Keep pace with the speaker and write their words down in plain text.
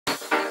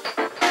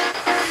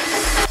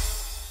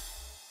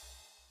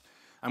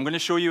I'm going to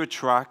show you a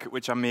track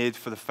which I made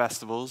for the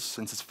festivals,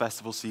 since it's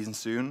festival season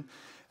soon.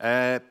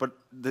 But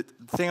the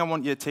thing I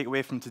want you to take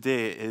away from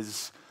today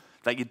is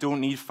that you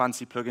don't need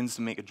fancy plugins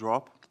to make a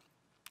drop.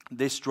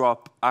 This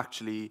drop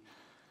actually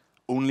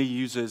only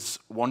uses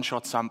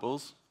one-shot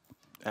samples.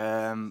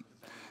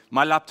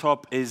 My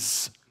laptop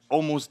is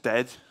almost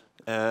dead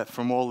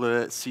from all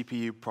the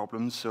CPU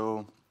problems,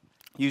 so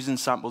using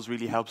samples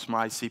really helps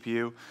my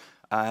CPU.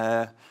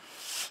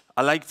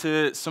 I like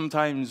to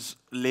sometimes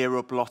layer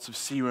up lots of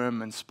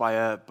Serum and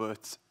Spire,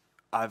 but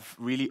I've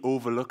really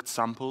overlooked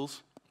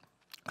samples,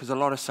 because a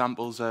lot of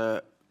samples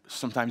are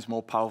sometimes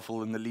more powerful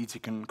than the leads you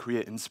can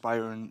create in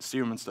Spire and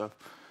Serum and stuff.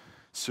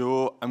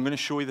 So I'm going to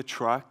show you the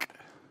track.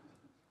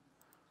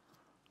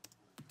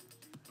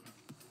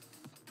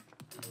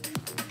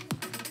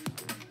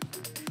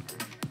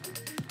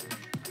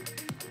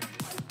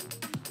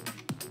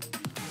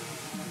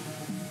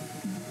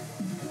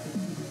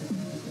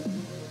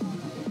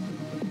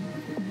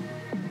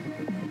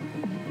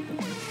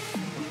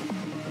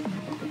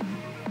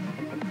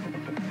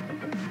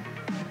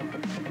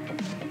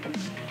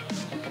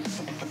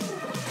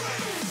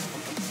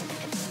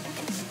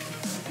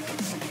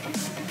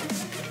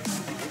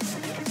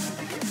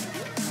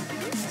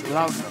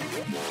 Loud enough.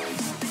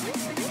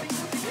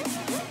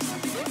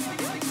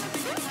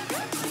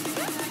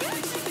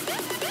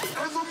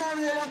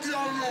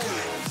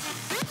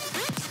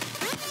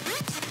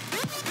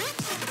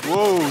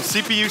 Whoa,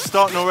 CPU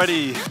starting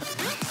already.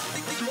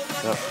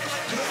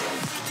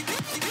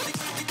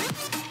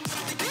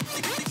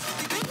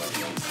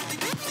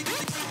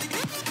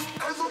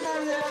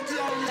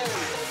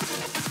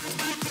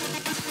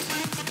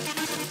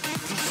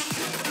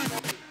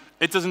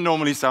 It doesn't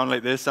normally sound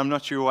like this. I'm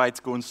not sure why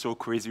it's going so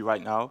crazy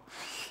right now.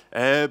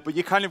 But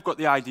you kind of got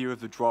the idea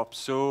of the drop.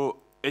 So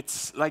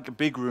it's like a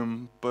big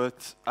room,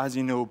 but as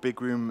you know,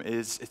 big room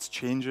it's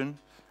changing.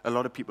 A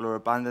lot of people are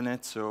abandoning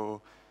it,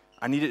 so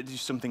I needed to do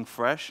something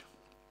fresh.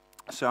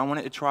 So I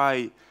wanted to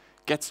try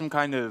get some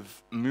kind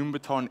of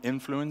Moonbaton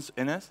influence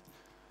in it.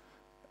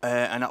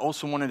 And I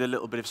also wanted a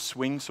little bit of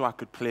swing so I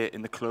could play it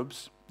in the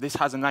clubs. This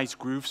has a nice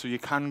groove, so you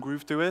can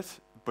groove to it,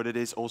 but it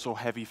is also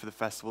heavy for the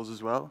festivals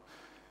as well.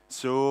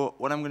 So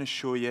what I'm going to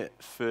show you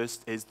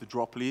first is the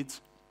drop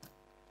leads.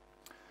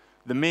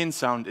 The main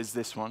sound is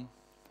this one.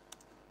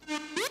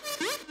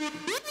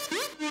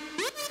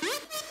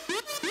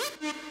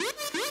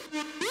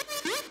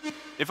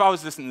 If I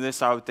was listening to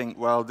this, I would think,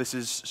 well, this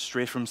is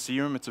straight from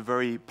Serum. It's a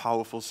very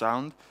powerful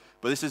sound.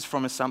 But this is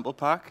from a sample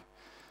pack.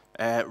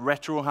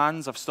 Retro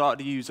Hands, I've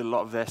started to use a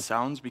lot of their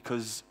sounds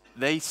because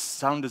they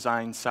sound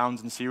design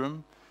sounds in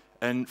Serum.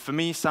 And for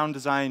me, sound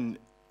design,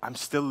 I'm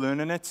still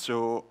learning it,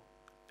 so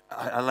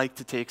I like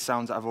to take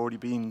sounds that I've already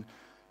been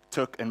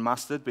took and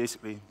mastered,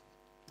 basically.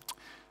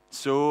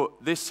 So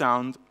this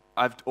sound,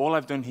 all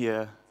I've done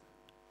here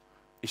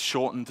is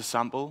shorten the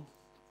sample,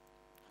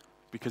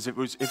 because if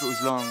it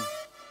was long,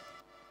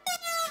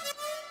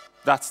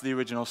 that's the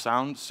original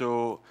sound.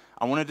 So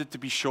I wanted it to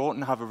be short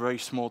and have a very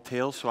small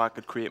tail so I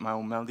could create my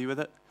own melody with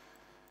it.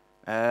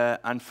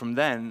 And from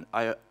then,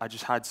 I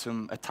just had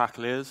some attack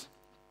layers.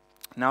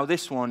 Now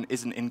this one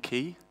isn't in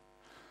key,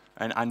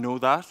 and I know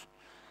that,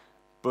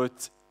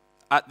 but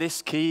at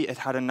this key, it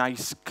had a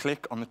nice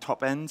click on the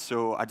top end,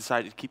 so I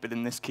decided to keep it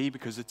in this key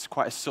because it's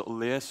quite a subtle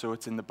layer, so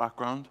it's in the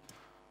background.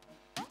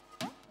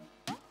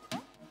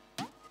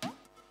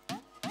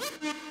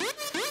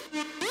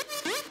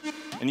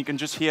 And you can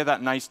just hear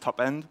that nice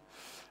top end.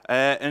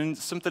 And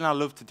something I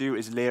love to do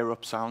is layer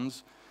up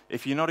sounds.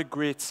 If you're not a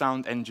great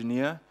sound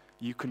engineer,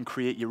 you can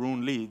create your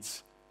own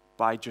leads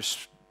by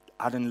just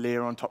adding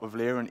layer on top of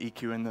layer and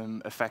EQing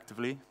them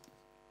effectively.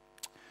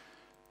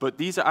 But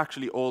these are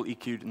actually all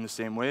EQ'd in the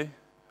same way.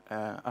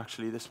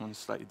 Actually, this one's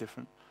slightly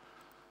different.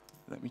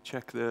 Let me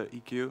check the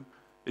EQ.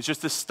 It's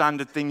just a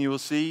standard thing you will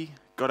see.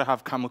 Got to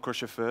have Camel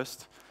Crusher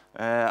first.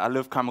 I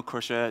love Camel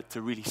Crusher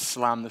to really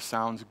slam the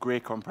sounds.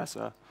 Great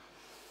compressor.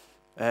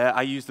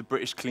 I use the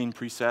British Clean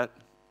preset.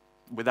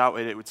 Without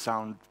it, it would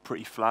sound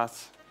pretty flat.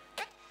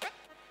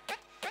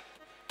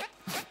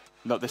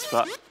 Not this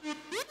flat.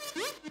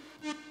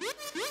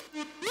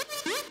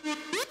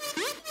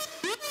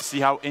 See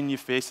how in your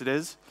face it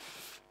is?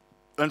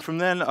 And from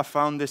then, I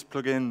found this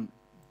plugin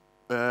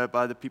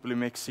by the people who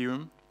make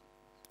Serum.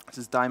 This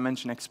is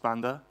Dimension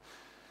Expander.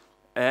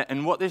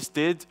 And what this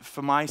did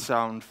for my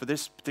sound, for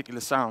this particular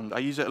sound, I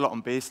use it a lot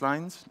on bass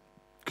lines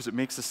because it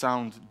makes the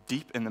sound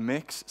deep in the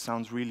mix. It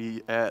sounds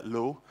really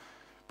low.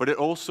 But it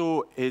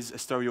also is a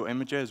stereo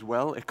imager as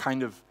well. It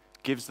kind of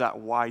gives that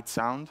wide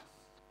sound.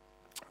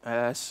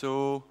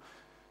 So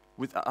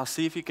I'll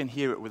see if you can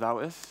hear it without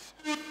it.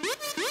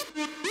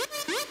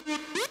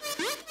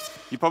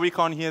 You probably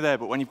can't hear there,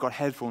 but when you've got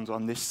headphones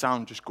on, this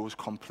sound just goes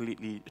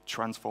completely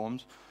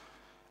transformed.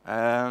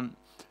 And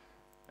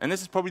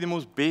this is probably the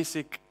most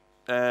basic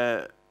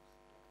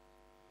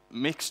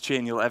mix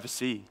chain you'll ever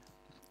see.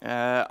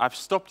 I've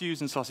stopped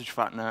using sausage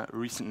fattener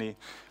recently,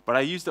 but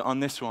I used it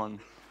on this one,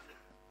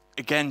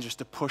 again, just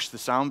to push the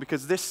sound,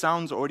 because this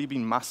sound's already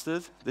been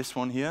mastered, this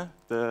one here.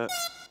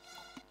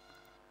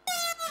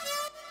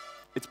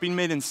 it's been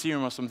made in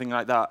Serum or something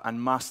like that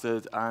and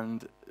mastered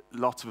and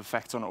lots of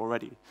effects on it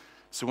already.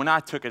 So when I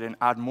took it and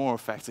add more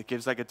effects, it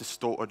gives like a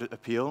distorted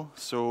appeal.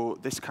 So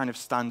this kind of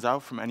stands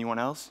out from anyone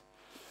else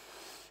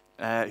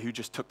who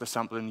just took the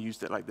sample and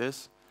used it like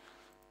this.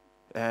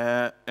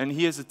 And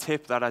here's a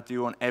tip that I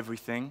do on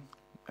everything.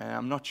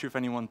 I'm not sure if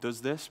anyone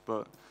does this,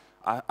 but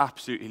I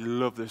absolutely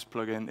love this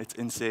plugin. It's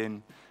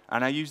insane.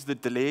 And I use the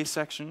delay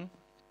section,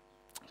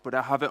 but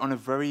I have it on a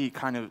very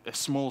kind of a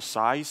small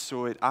size,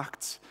 so it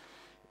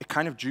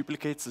kind of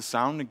duplicates the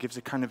sound and gives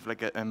it kind of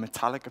like a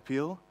metallic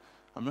appeal.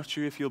 I'm not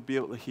sure if you'll be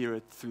able to hear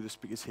it through the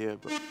speakers here,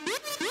 but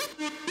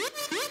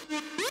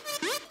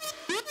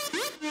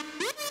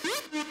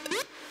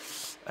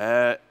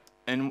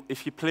and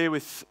if you play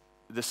with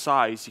the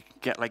size, you can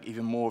get like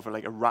even more of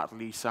a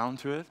rattly sound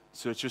to it.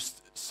 So it's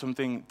just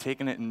something,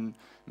 taking it and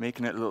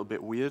making it a little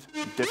bit weird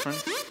and different.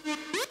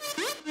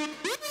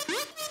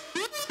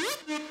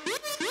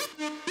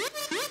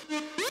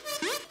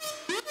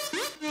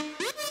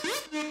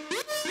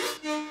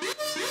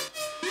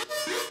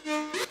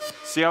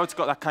 See how it's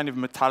got that kind of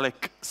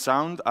metallic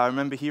sound? I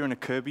remember hearing a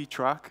Kirby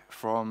track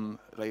from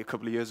like a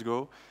couple of years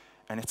ago,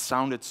 and it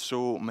sounded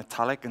so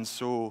metallic and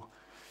so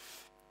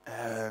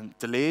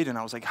delayed, and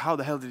I was like, how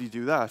the hell did he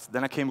do that?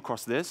 Then I came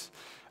across this,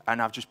 and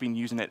I've just been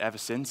using it ever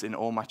since in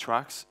all my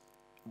tracks,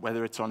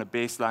 whether it's on a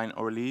bass line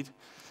or a lead.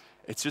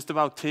 It's just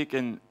about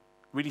taking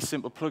really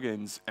simple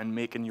plugins and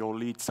making your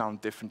lead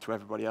sound different to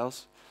everybody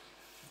else.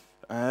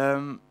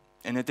 In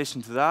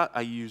addition to that,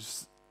 I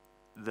use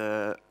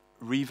the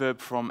reverb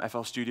from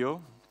FL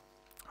Studio.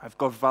 I've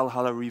got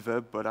Valhalla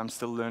reverb, but I'm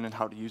still learning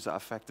how to use that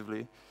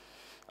effectively.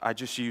 I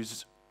just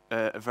use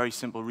a very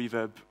simple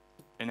reverb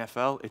in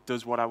FL. It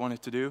does what I want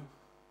it to do.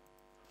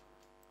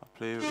 I'll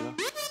play it with that.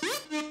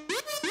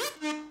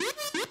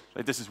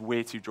 Like, this is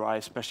way too dry,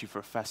 especially for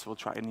a festival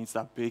track. It needs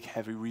that big,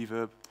 heavy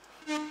reverb.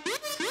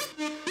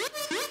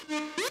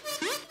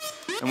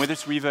 And with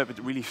this reverb, it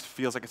really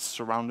feels like it's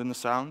surrounding the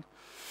sound.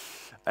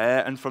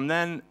 And from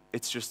then,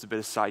 it's just a bit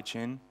of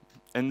sidechain.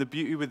 And the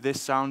beauty with this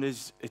sound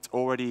is it's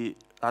already,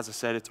 as I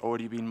said, it's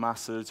already been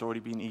mastered, it's already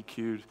been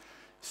EQ'd,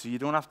 so you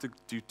don't have to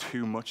do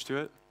too much to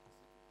it.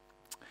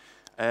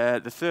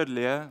 The third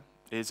layer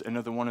is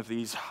another one of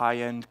these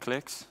high-end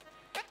clicks.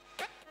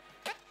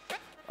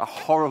 A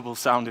horrible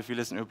sound if you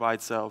listen to it by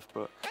itself,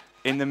 but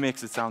in the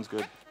mix it sounds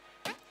good.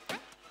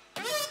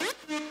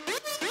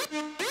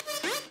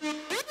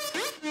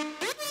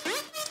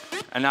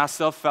 And I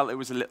still felt it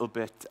was a little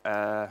bit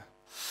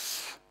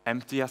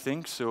empty, I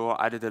think, so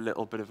I did a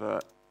little bit of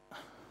a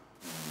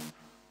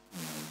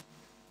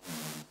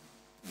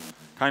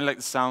kind of like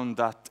the sound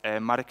that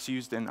Maddox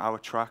used in our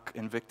track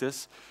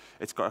Invictus.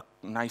 It's got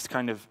a nice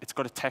kind of, it's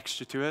got a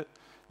texture to it.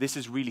 This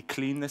is really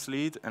clean, this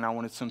lead, and I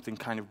wanted something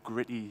kind of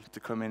gritty to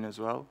come in as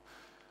well.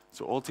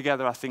 So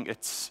altogether, I think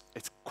it's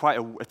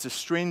a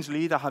strange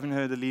lead. I haven't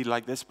heard a lead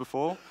like this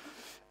before,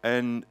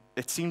 and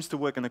it seems to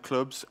work in the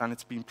clubs, and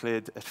it's been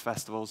played at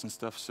festivals and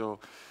stuff, so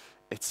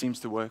it seems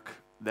to work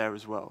there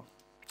as well.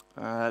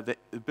 The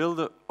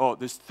build-up,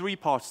 there's 3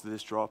 parts to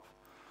this drop.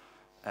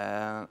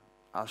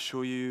 I'll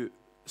show you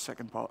the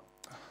second part.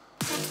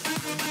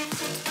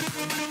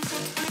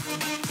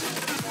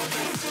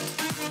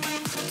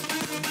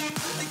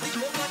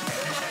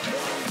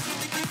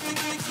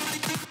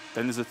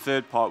 Then there's a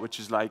third part,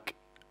 which is like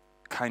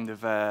kind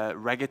of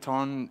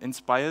reggaeton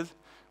inspired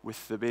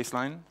with the bass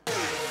line.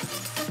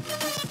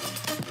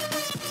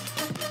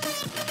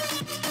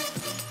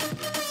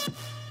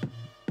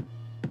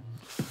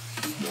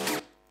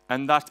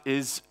 And that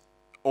is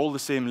all the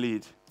same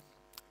lead.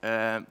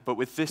 But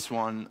with this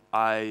one,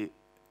 I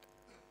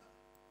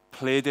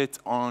played it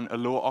on a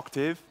low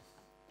octave.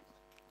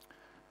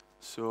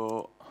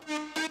 So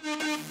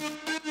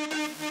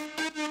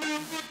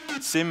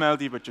same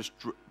melody, but just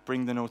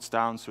bring the notes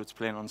down so it's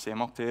playing on the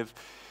same octave.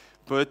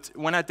 But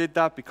when I did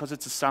that, because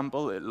it's a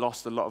sample, it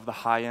lost a lot of the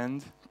high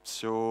end.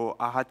 So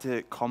I had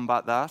to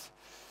combat that.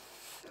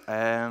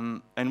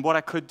 And what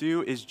I could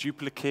do is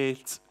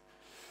duplicate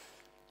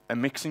a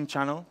mixing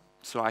channel.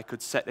 So I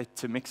could set it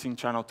to mixing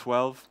channel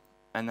 12,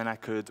 and then I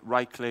could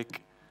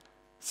right-click,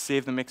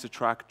 save the mixer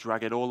track,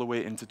 drag it all the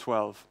way into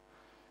 12,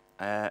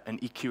 and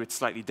EQ it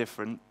slightly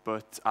different,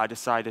 but I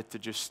decided to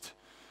just,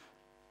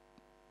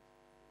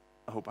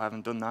 I hope I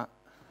haven't done that.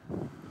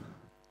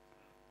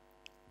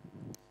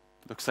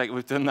 Looks like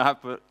we've done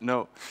that, but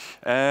no.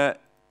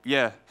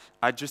 Yeah,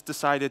 I just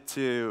decided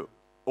to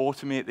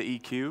automate the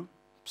EQ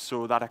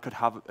so that I could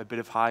have a bit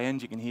of high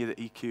end. You can hear the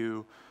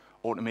EQ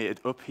automated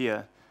up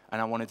here, and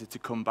I wanted it to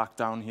come back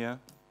down here.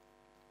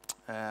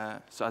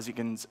 So as you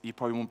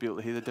probably won't be able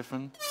to hear the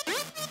difference.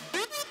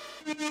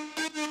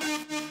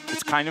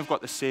 It's kind of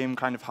got the same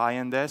kind of high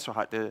end there, so I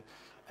had to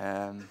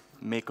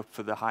make up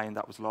for the high end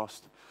that was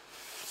lost.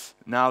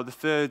 Now the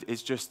third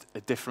is just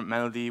a different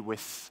melody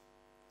with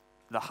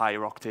the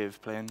higher octave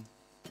playing.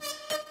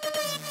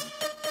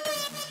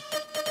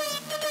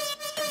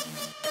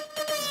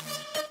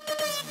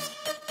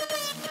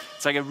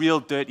 It's like a real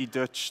dirty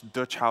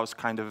Dutch house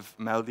kind of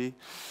melody.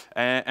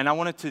 And I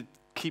wanted to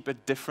keep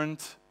it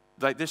different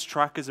like this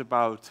track is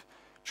about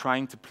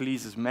trying to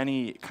please as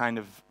many kind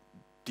of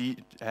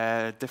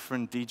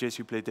different DJs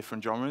who play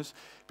different genres,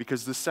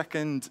 because the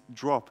second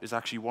drop is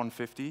actually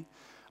 150.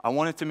 I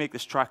wanted to make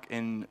this track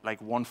in like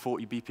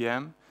 140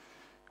 BPM,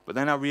 but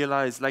then I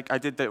realized, like I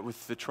did that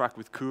with the track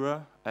with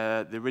Kura,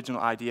 the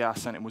original idea I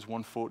sent him was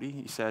 140.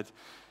 He said,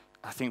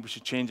 I think we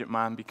should change it,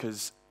 man,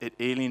 because it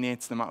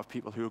alienates the amount of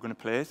people who are going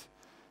to play it.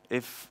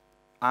 If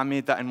I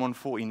made that in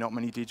 140, not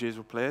many DJs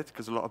will play it,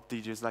 because a lot of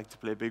DJs like to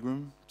play big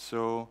room.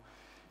 So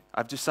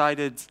I've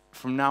decided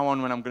from now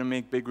on, when I'm going to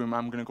make big room,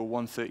 I'm going to go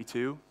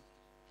 132,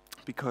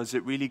 because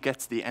it really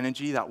gets the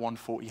energy that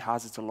 140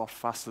 has. It's a lot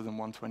faster than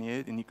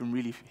 128, and you can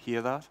really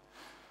hear that.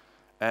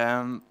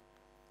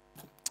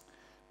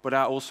 But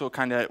I also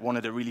kind of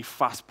wanted a really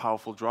fast,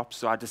 powerful drop,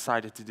 so I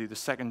decided to do the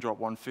second drop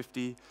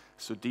 150.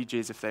 So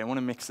DJs, if they want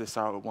to mix this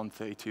out at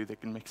 132, they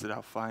can mix it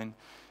out fine.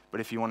 But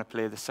if you want to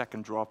play the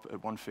second drop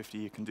at 150,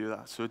 you can do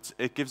that. So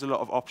it gives a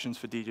lot of options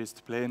for DJs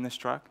to play in this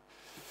track.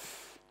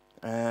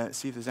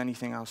 See if there's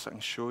anything else I can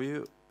show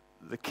you.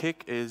 The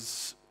kick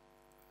is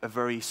a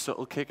very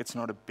subtle kick. It's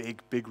not a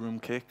big room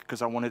kick,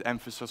 because I wanted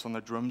emphasis on the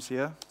drums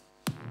here.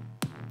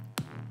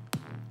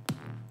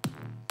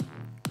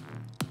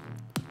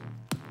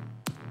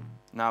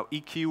 Now,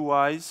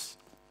 EQ-wise,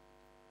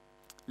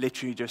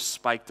 literally just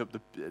spiked up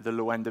the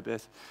low end a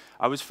bit.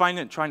 I was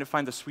trying to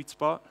find the sweet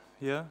spot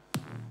here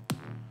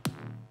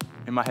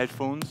in my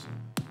headphones,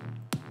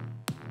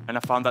 and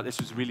I found that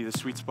this was really the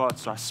sweet spot,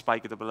 so I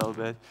spiked it up a little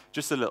bit,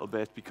 just a little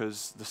bit,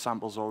 because the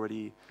sample's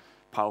already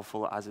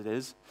powerful as it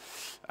is.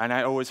 And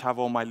I always have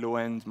all my low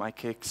end, my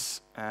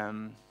kicks,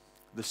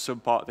 the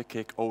sub part of the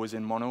kick always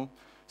in mono,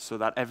 so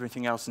that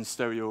everything else in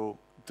stereo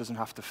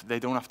they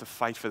don't have to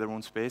fight for their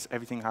own space.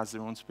 Everything has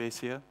their own space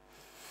here.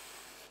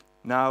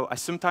 Now, I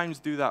sometimes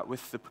do that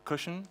with the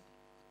percussion.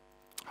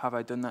 Have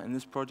I done that in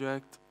this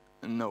project?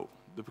 No,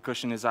 the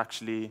percussion is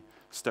actually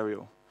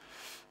stereo.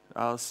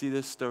 I'll see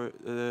this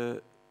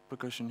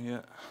percussion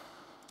here.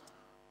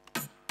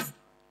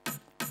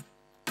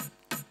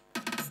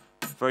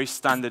 Very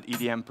standard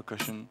EDM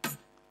percussion.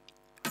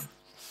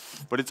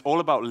 But it's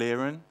all about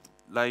layering.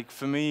 Like,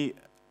 for me,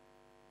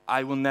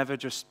 I will never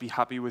just be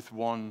happy with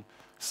one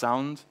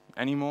sound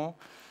anymore.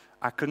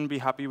 I couldn't be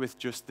happy with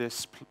just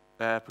this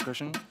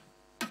percussion,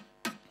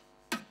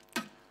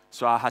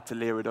 so I had to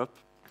layer it up.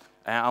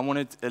 I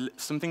wanted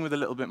something with a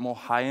little bit more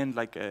high end,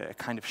 like a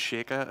kind of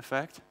shaker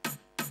effect.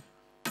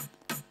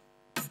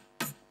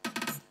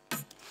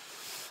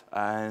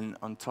 And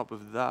on top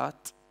of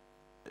that,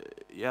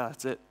 yeah,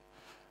 that's it.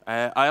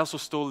 I also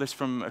stole this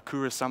from a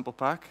Kura sample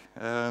pack.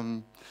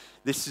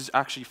 This is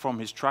actually from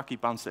his track. He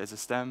bounced it as a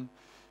stem,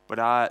 but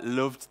I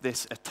loved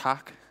this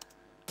attack,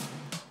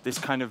 this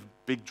kind of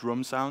big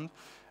drum sound,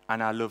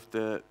 and I loved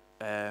the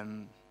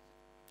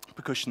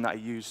percussion that I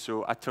used.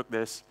 So I took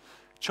this,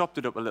 chopped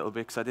it up a little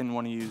bit, because I didn't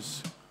want to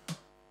use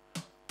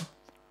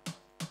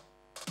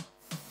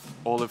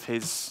all of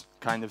his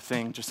kind of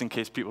thing, just in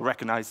case people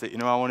recognize it. You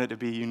know, I wanted it to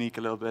be unique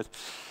a little bit.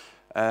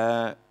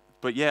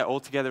 But yeah,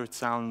 altogether it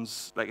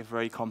sounds like a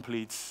very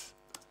complete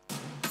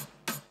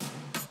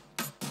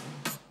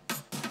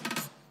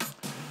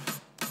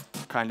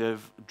kind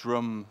of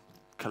drum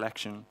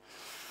collection.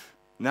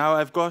 Now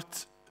I've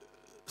got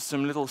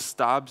some little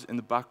stabs in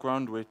the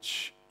background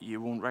which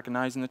you won't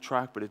recognize in the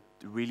track, but it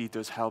really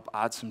does help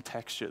add some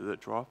texture to the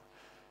drop.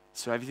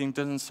 So everything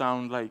doesn't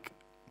sound like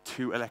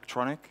too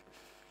electronic.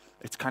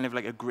 It's kind of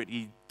like a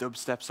gritty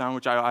dubstep sound,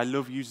 which I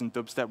love using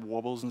dubstep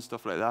wobbles and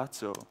stuff like that.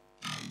 So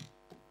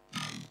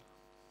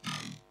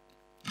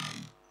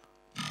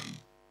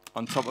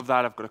on top of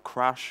that, I've got a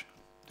crash.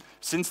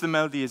 Since the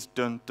melody is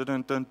dun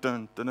dun dun dun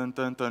dun dun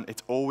dun dun,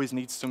 it always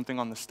needs something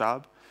on the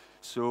stab.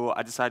 So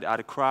I decided to add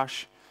a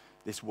crash,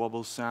 this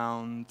wobble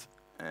sound,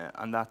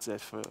 and that's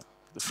it for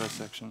the first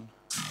section.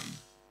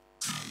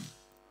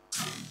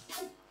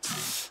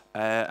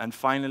 And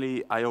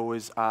finally, I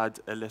always add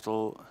a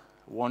little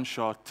one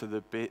shot to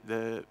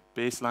the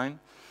bass line,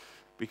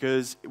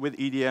 because with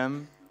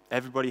EDM,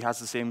 everybody has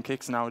the same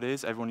kicks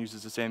nowadays. Everyone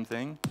uses the same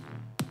thing.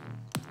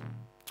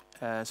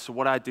 So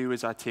what I do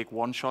is I take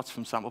one shots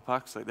from sample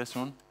packs like this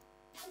one,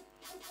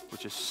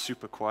 which is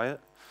super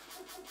quiet.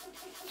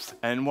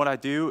 And what I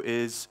do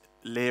is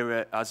layer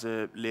it as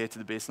a layer to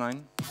the bass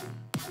line.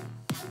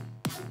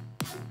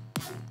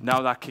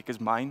 Now that kick is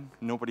mine.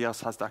 Nobody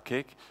else has that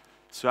kick.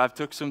 So I've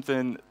took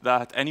something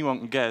that anyone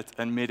can get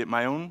and made it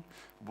my own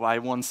by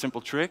one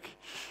simple trick.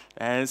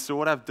 And so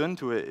what I've done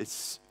to it,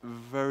 it's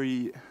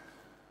very,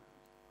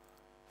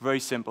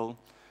 very simple.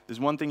 There's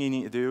one thing you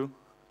need to do.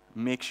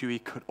 Make sure you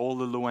cut all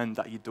the low end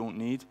that you don't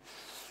need.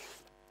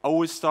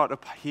 Always start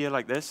up here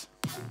like this.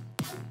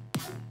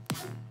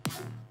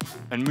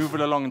 And move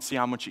it along and see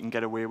how much you can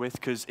get away with.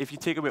 Because if you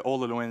take away all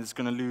the low end, it's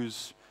going to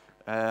lose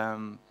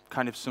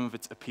kind of some of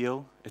its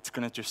appeal. It's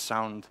going to just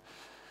sound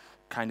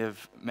kind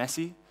of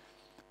messy.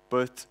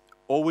 But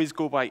always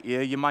go by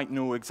ear. You might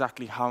know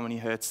exactly how many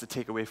hertz to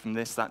take away from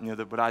this, that, and the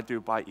other, but I do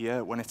it by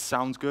ear. When it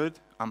sounds good,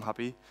 I'm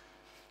happy.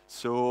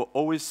 So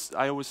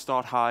I always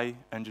start high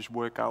and just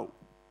work out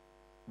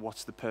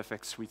what's the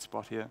perfect sweet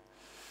spot here.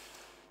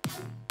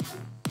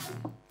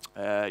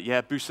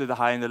 Yeah, boosted the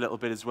high end a little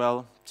bit as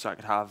well, so I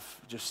could have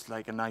just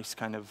like a nice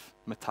kind of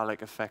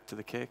metallic effect to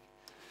the kick.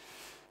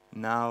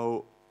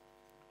 Now,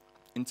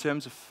 in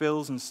terms of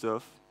fills and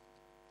stuff,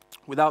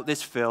 without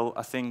this fill,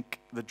 I think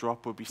the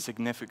drop would be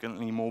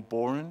significantly more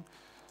boring.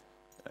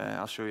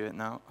 I'll show you it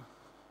now.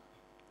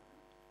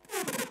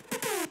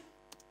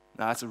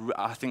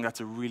 I think that's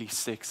a really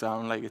sick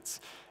sound. Like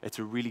it's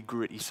a really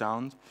gritty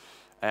sound.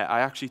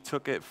 I actually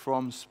took it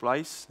from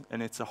Splice,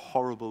 and it's a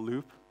horrible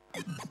loop.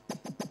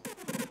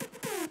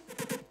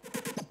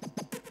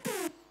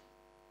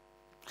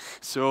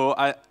 So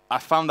I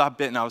found that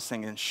bit, and I was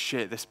thinking,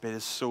 shit, this bit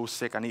is so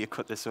sick. I need to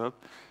cut this up.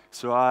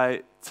 So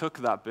I took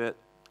that bit,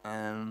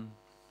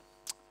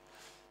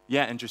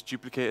 yeah, and just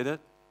duplicated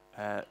it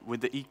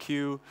with the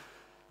EQ.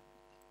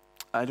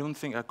 I don't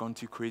think I've gone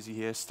too crazy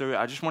here.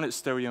 I just wanted to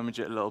stereo image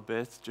it a little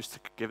bit, just to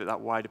give it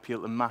that wide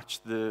appeal to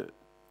match the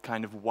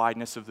kind of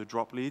wideness of the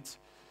drop leads.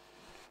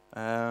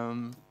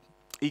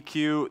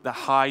 EQ, the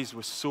highs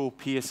were so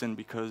piercing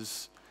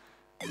because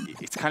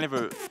it's kind of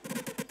a...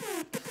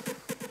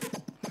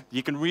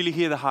 You can really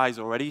hear the highs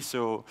already,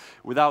 so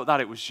without that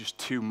it was just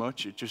too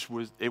much.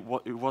 It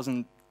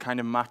wasn't kind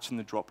of matching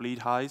the drop lead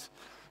highs,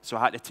 so I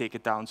had to take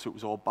it down so it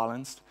was all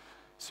balanced.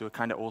 So it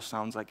kind of all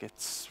sounds like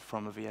it's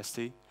from a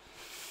VST.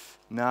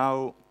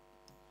 Now,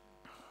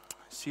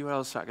 see what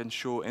else I can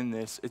show in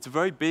this. It's a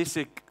very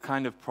basic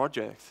kind of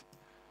project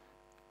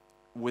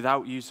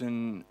without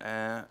using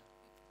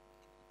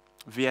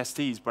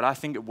VSTs, but I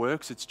think it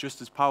works. It's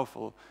just as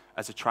powerful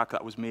as a track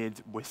that was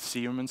made with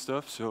Serum and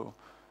stuff. So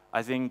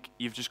I think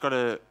you've just got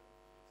to,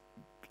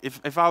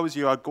 if I was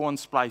you, I'd go on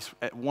Splice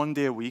 1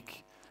 day a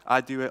week.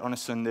 I'd do it on a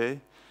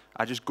Sunday.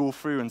 I just go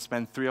through and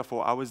spend 3 or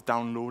 4 hours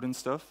downloading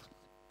stuff.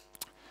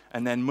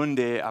 And then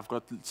Monday, I've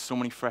got so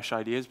many fresh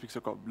ideas because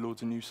I've got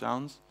loads of new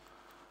sounds.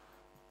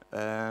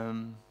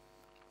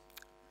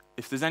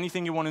 If there's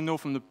anything you want to know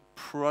from the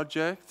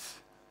project,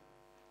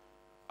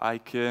 I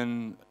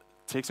can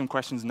take some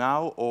questions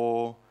now,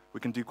 or we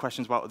can do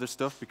questions about other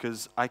stuff,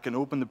 because I can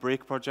open the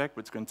break project,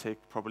 but it's going to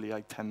take probably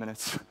like 10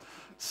 minutes.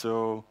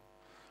 So,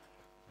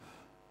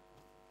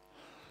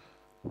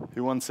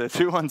 who wants it?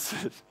 Who wants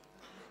it?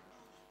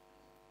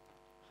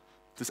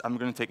 I'm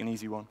going to take an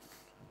easy one.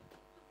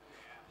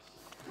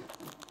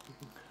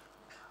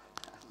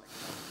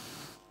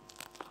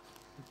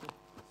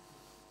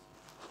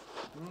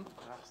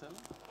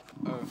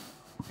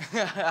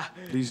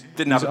 Please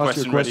Didn't have a ask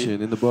your question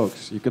ready. in the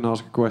box. You can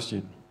ask a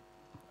question.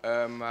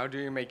 How do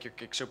you make your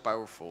kick so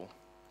powerful?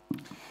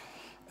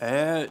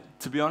 To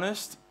be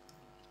honest,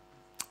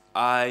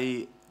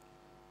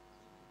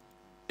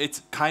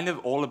 it's kind of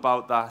all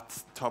about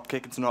that top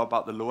kick. It's not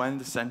about the low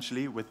end,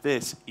 essentially. With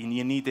this,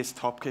 you need this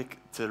top kick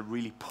to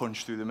really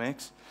punch through the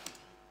mix.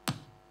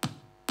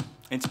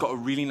 It's got a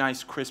really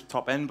nice, crisp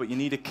top end, but you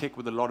need a kick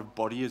with a lot of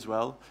body as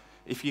well.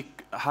 If you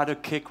had a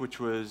kick which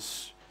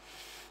was,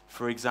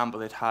 for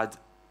example, it had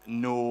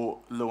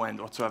no low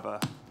end whatsoever,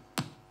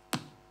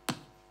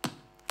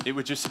 it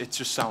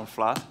just sound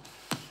flat.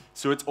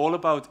 So it's all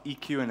about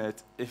EQing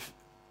it.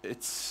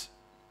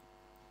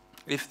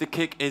 If the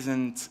kick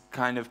isn't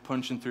kind of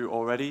punching through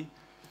already,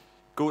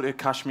 go to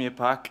Cashmere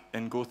Pack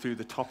and go through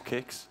the top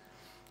kicks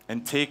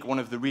and take one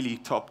of the really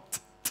top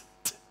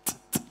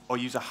or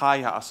use a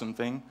hi-hat or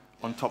something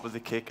on top of the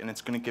kick, and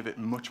it's going to give it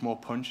much more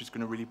punch. It's going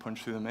to really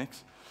punch through the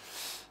mix.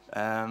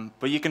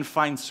 But you can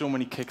find so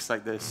many kicks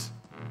like this.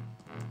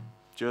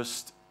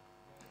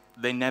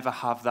 They never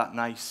have that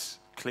nice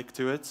click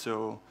to it,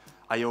 so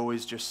I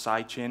always just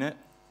sidechain it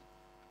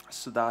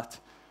so that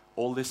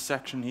all this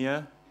section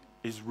here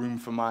is room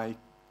for my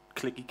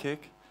clicky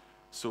kick.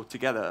 So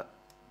together,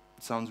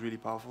 it sounds really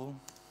powerful.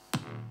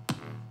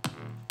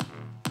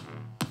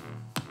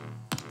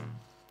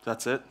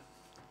 That's it.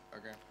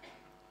 Okay.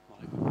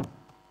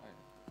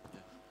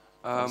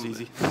 That's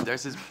easy.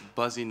 There's this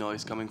buzzy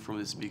noise coming from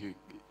the speaker.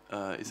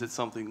 Is it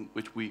something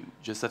which we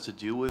just have to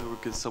deal with, or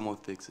can someone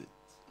fix it?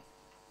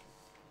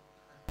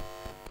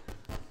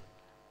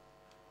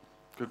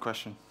 Good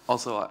question.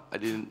 Also, I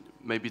didn't,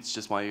 maybe it's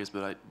just my ears,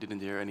 but I didn't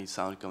hear any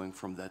sound coming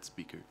from that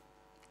speaker.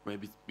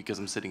 Maybe because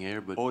I'm sitting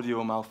here, but...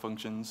 Audio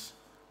malfunctions.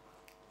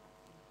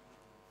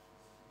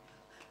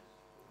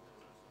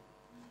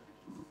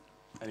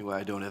 Anyway,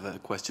 I don't have a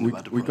question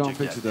about the We project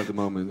can't fix yet. it at the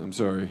moment, I'm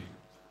sorry.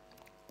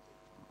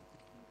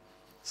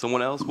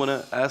 Someone else want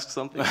to ask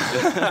something?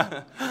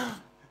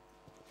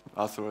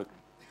 I'll throw it.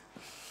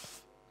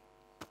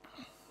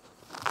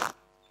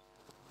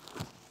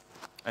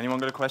 Anyone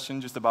got a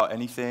question just about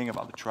anything,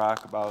 about the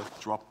track,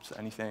 about drops,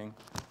 anything?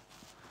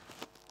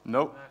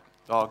 Nope?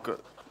 Oh,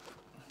 good.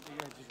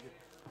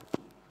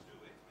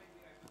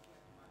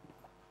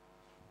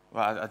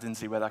 Well, I didn't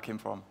see where that came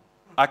from.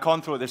 I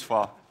can't throw it this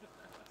far.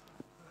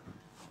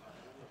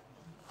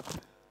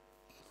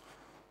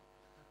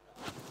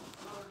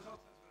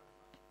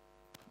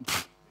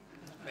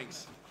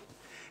 Thanks.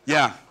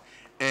 Yeah,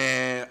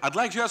 I'd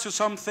like to ask you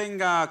something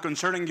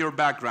concerning your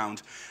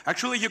background.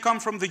 Actually, you come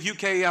from the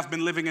UK. I've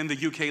been living in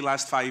the UK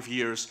last 5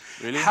 years.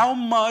 Really? How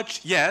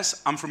much?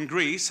 Yes, I'm from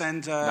Greece,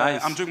 and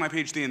Nice. I'm doing my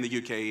PhD in the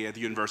UK at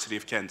the University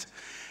of Kent.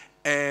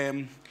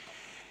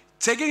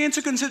 Taking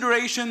into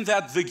consideration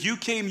that the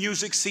UK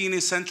music scene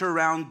is centered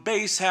around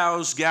bass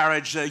house,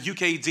 garage,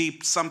 UK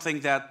deep, something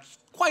that's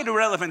quite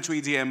irrelevant to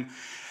EDM,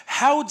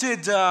 how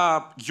did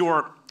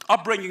your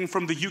upbringing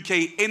from the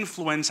UK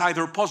influence,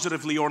 either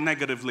positively or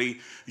negatively,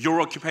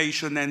 your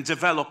occupation and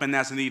development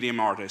as an EDM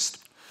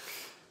artist?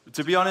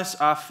 To be honest,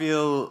 I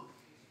feel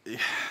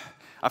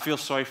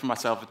sorry for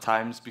myself at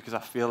times because I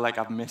feel like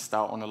I've missed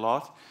out on a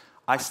lot.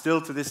 I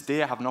still, to this day,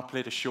 have not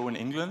played a show in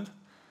England,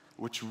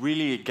 which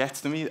really gets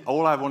to me.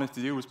 All I wanted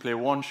to do was play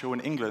one show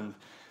in England,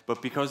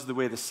 but because of the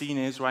way the scene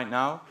is right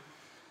now,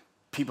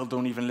 people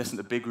don't even listen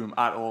to Big Room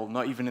at all,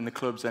 not even in the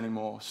clubs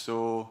anymore.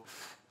 So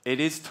it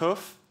is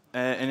tough,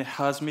 and it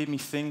has made me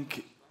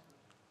think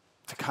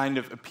to kind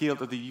of appeal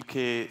to the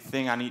UK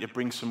thing, I need to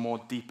bring some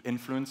more deep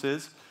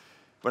influences.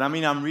 But I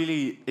mean, I'm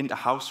really into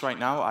house right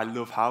now. I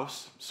love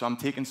house, so I'm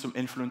taking some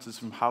influences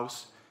from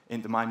house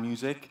into my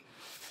music.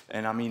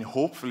 And I mean,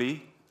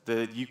 hopefully,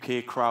 the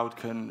UK crowd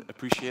can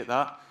appreciate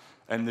that.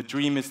 And the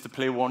dream is to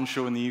play one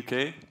show in the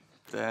UK.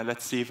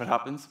 Let's see if it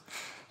happens.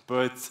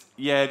 But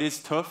yeah, it is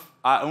tough.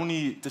 I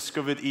only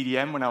discovered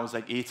EDM when I was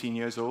like 18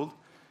 years old.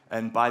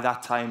 And by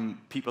that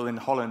time, people in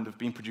Holland have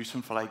been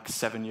producing for like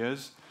 7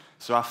 years.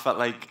 So I felt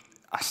like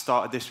I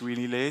started this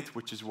really late,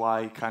 which is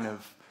why I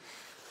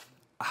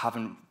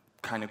haven't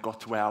kind of got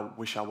to where I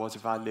wish I was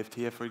if I lived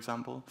here, for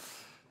example.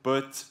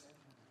 But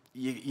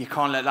you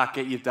can't let that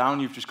get you down.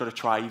 You've just got to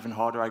try even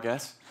harder, I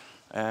guess.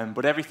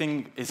 But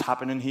everything is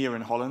happening here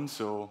in Holland,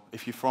 so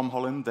if you're from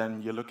Holland,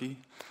 then you're lucky,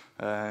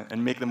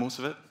 and make the most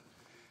of it.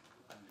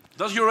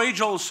 Does your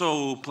age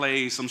also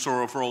play some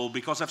sort of role?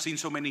 Because I've seen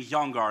so many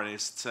young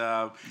artists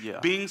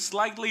being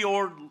slightly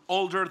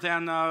older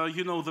than,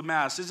 the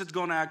mass. Is it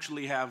going to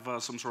actually have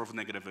some sort of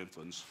negative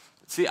influence?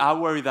 See, I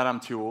worry that I'm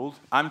too old.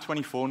 I'm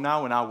 24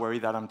 now, and I worry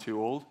that I'm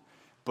too old.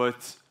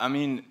 But, I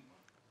mean,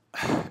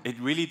 it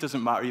really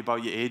doesn't matter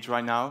about your age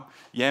right now.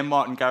 Yeah,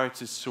 Martin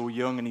Garrix is so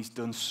young, and he's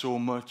done so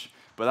much.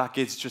 But that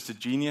kid's just a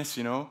genius,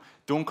 you know?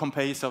 Don't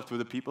compare yourself to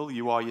other people.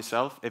 You are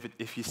yourself.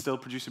 If you're still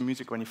producing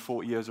music when you're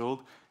 40 years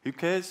old, who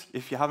cares?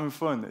 If you're having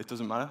fun, it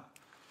doesn't matter.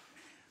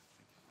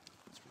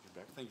 Let's bring it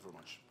back. Thank you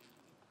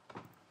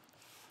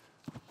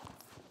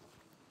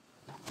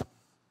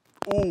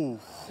very much.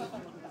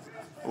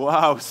 Ooh.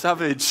 Wow,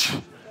 savage.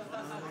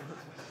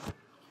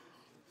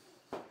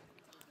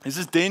 This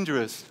is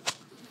dangerous.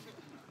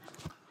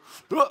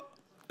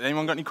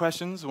 Anyone got any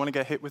questions? Want to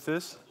get hit with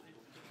this?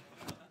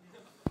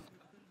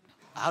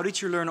 How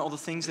did you learn all the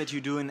things that you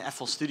do in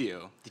FL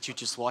Studio? Did you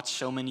just watch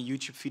so many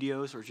YouTube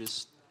videos, or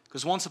just...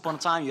 Because once upon a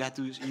time, you had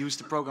to use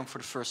the program for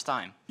the first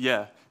time.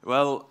 Yeah,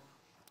 well,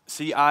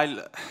 see,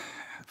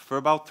 for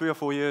about 3 or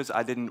 4 years,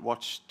 I didn't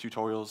watch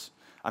tutorials.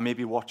 I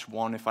maybe watched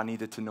one if I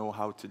needed to know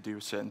how to do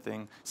a certain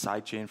thing,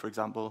 sidechain, for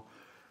example.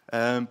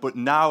 But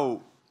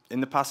now,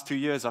 in the past 2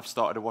 years, I've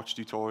started to watch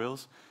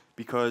tutorials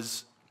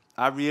because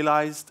I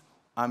realized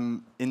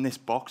I'm in this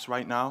box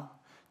right now.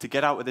 To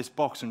get out of this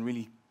box and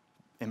really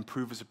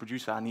improve as a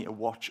producer, I need to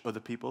watch other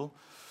people.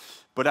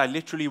 But I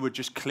literally would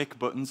just click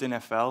buttons in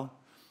FL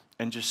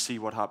and just see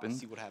what happens.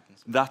 See what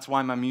happens. That's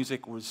why my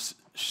music was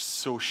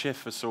so shit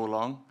for so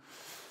long.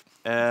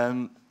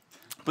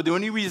 But the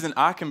only reason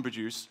I can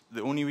produce,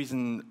 the only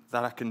reason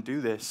that I can do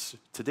this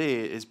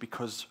today is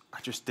because I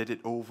just did it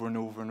over and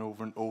over and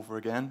over and over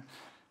again.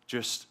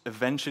 Just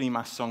eventually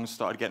my songs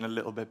started getting a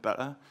little bit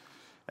better.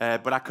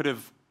 But I could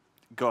have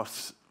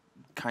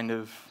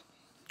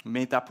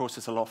made that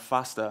process a lot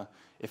faster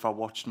if I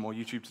watched more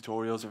YouTube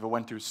tutorials, if I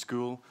went to a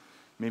school.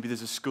 Maybe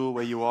there's a school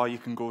where you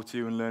can go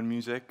to and learn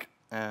music.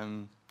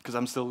 Because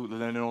I'm still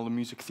learning all the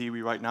music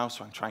theory right now,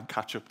 so I'm trying to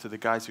catch up to the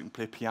guys who can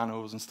play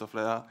pianos and stuff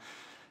like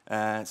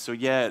that. So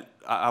yeah,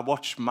 I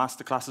watch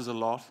Masterclasses a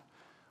lot.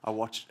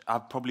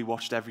 I've probably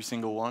watched every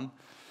single one.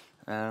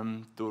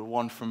 The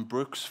one from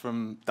Brooks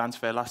from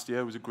Dancefair last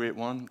year was a great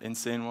one,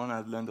 insane one. I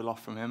learned a lot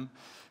from him.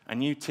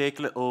 And you take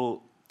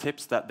little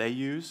tips that they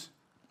use,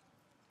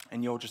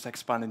 and you're just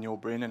expanding your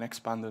brain and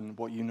expanding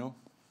what you know.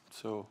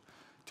 So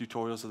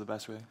tutorials are the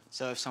best way.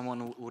 So if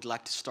someone would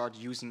like to start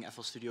using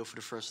FL Studio for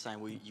the first time,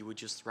 you would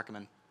just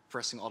recommend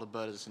pressing all the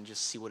buttons and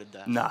just see what it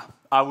does? Nah,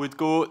 I would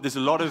go,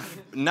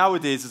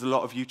 nowadays there's a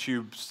lot of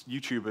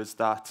YouTubers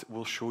that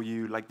will show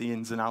you like the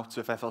ins and outs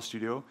of FL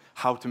Studio,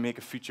 how to make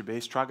a future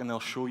bass track, and they'll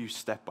show you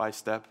step by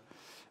step.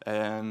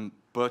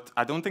 But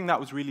I don't think that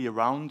was really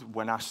around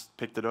when I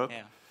picked it up.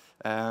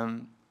 Yeah.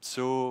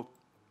 So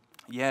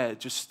yeah, it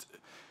just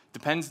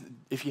depends.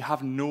 If you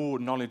have no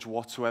knowledge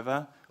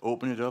whatsoever,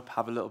 open it up,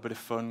 have a little bit of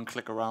fun,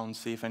 click around,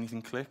 see if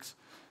anything clicks,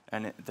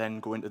 and then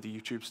go into the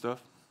YouTube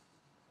stuff.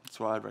 That's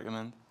what I'd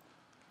recommend.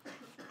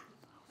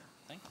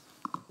 Thanks.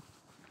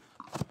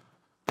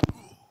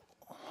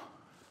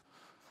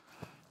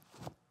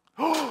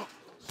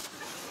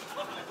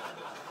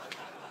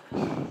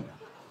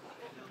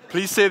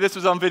 Please say this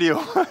was on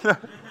video.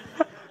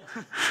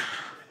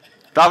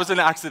 That was an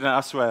accident,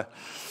 I swear.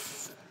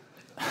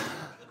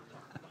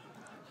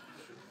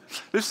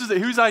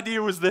 Whose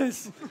idea was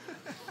this?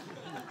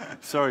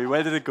 Sorry,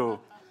 where did it go?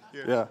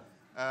 Yeah.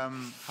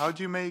 How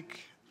do you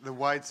make the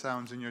wide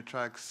sounds in your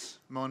tracks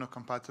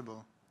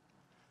mono-compatible?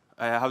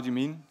 How do you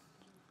mean?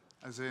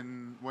 As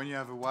in, when you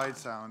have a wide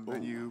sound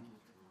and you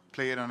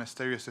play it on a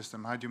stereo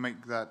system, how do you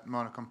make that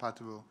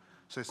mono-compatible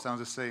so it sounds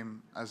the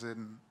same as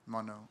in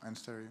mono and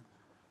stereo?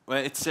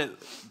 Well,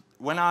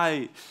 when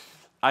I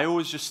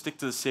always just stick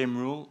to the same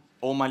rule.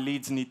 All my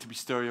leads need to be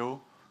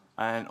stereo,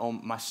 and all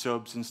my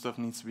subs and stuff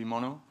needs to be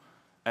mono.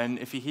 And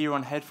if you hear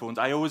on headphones,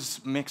 I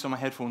always mix on my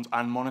headphones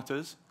and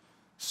monitors,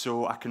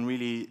 so I can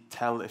really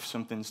tell if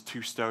something's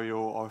too stereo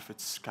or if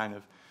it's kind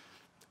of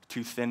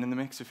too thin in the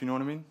mix, if you know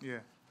what I mean.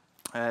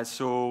 Yeah.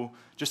 So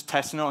just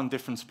testing it on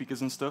different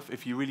speakers and stuff.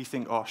 If you really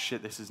think, oh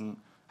shit, this isn't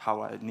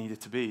how I need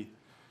it to be,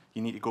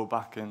 you need to go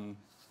back and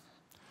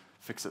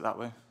fix it that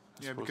way.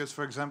 Yeah, because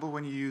for example,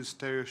 when you use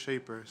stereo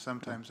shaper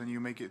sometimes and you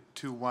make it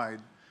too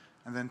wide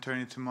and then turn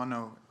it to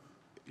mono,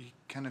 you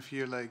kind of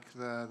hear like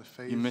the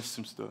phase. You miss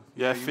some stuff.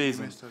 Yeah, phasing.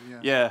 You miss stuff,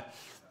 yeah.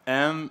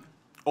 Yeah.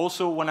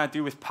 Also, when I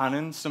do with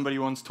panning, somebody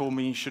once told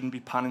me you shouldn't be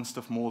panning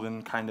stuff more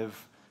than kind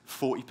of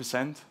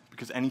 40%,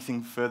 because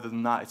anything further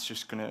than that, it's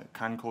just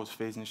can cause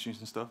phasing issues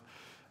and stuff.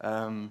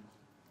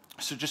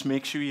 So just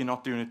make sure you're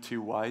not doing it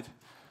too wide.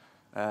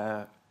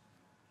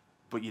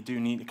 But you do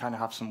need to kind of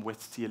have some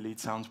width to your lead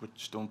sounds, but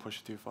just don't push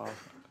it too far,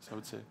 so I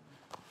would say.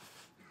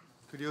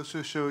 Could you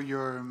also show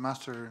your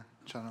master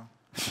channel?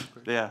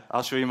 Yeah,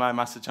 I'll show you my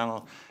master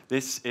channel.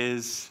 This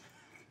is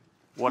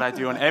what I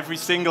do on every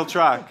single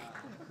track.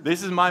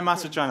 This is my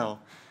master channel.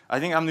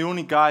 I think I'm the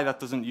only guy that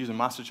doesn't use a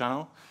master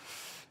channel.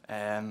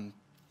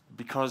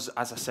 Because,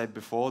 as I said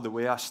before, the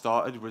way I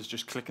started was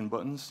just clicking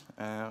buttons.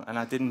 And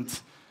I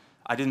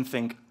didn't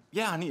think,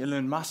 yeah, I need to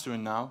learn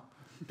mastering now,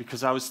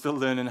 because I was still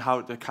learning how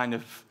to kind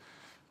of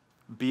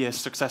be a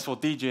successful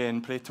DJ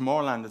and play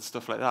Tomorrowland and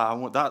stuff like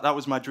that. That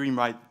was my dream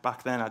right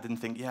back then. I didn't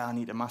think, yeah, I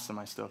need to master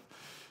my stuff.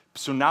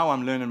 So now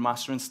I'm learning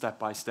mastering step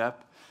by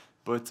step,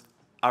 but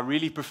I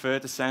really prefer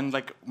to send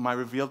like my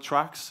revealed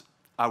tracks.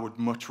 I would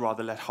much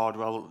rather let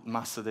Hardwell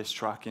master this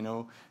track, you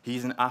know.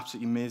 He's an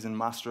absolutely amazing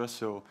masterer,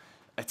 so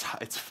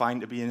it's fine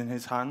to be in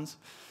his hands.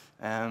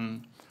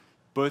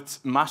 But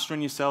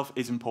mastering yourself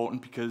is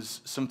important,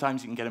 because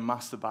sometimes you can get a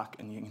master back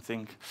and you can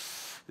think,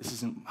 this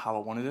isn't how I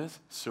wanted it.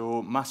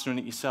 So mastering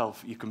it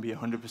yourself, you can be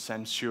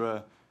 100%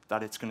 sure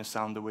that it's going to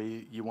sound the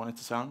way you want it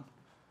to sound.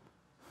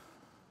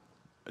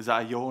 Is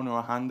that a yawn or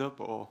a hand up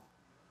or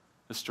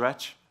a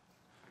stretch?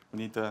 We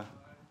need to...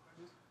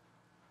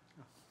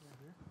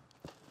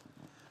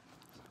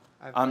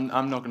 I'm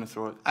not going to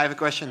throw it. I have a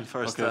question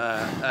first.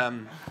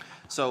 Okay.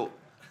 So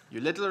you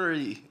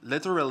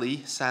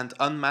literally send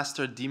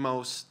unmastered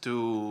demos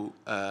to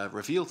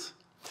Revealed.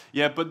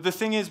 Yeah, but the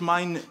thing is,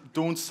 mine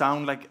don't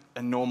sound like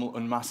a normal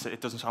unmastered.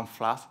 It doesn't sound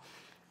flat.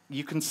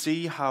 You can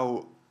see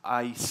how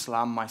I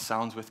slam my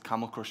sounds with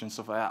Camel Crush and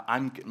stuff like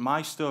that.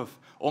 My stuff,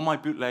 all my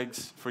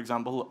bootlegs, for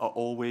example, are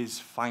always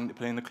fine to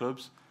play in the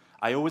clubs.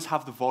 I always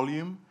have the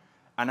volume,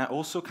 and I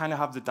also kind of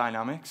have the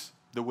dynamics,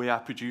 the way I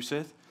produce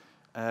it.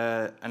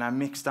 And I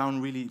mix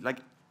down really, like,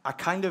 I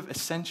kind of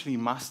essentially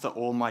master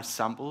all my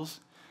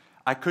samples.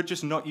 I could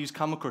just not use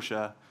Camel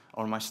Crusher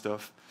on my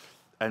stuff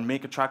and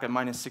make a track at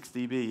 -6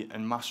 dB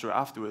and master it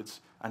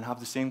afterwards and have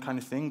the same kind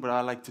of thing, but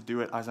I like to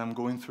do it as I'm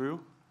going through.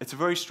 It's a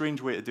very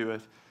strange way to do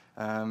it.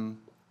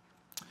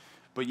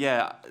 But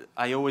yeah,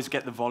 I always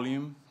get the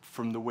volume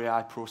from the way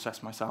I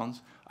process my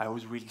sounds. I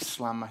always really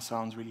slam my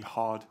sounds really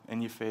hard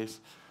in your face.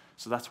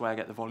 So that's where I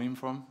get the volume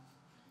from.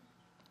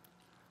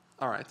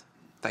 All right.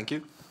 Thank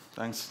you.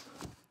 Thanks.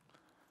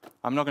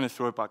 I'm not going to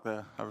throw it back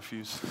there. I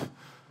refuse.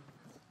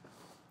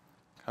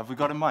 Have we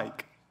got a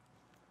mic?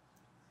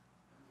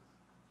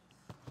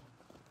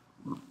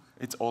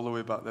 It's all the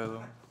way back there,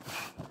 though.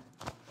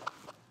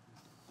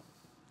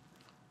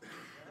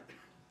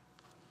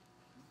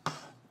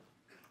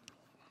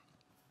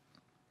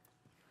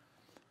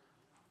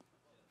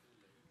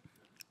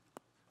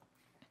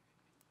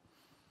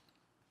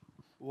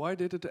 Why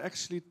did it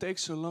actually take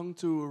so long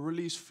to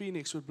release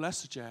Phoenix with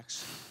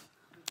Blasterjaxx?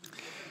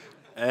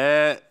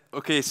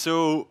 Okay,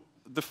 so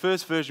the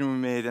first version we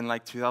made in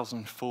like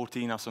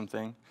 2014 or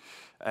something,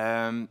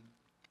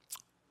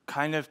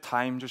 kind of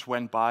time just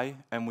went by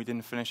and we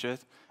didn't finish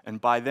it. And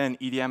by then,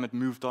 EDM had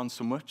moved on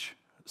so much,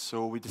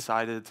 so we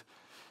decided,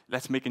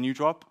 let's make a new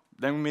drop.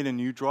 Then we made a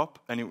new drop,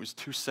 and it was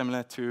too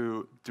similar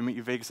to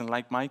Dimitri Vegas and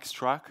Like Mike's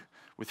track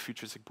with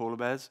Futuristic Polar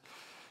Bears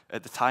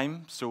at the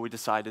time, so we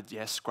decided,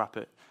 yes, scrap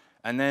it.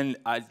 And then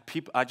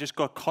I just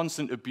got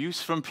constant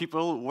abuse from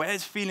people.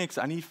 Where's Phoenix?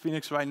 I need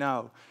Phoenix right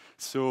now.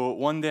 So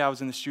one day I was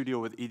in the studio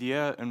with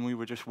Idia, and we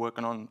were just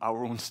working on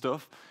our own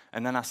stuff.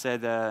 And then I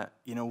said,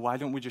 you know, why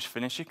don't we just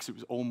finish it? Because it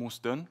was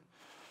almost done.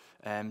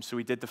 So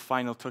we did the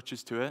final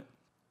touches to it,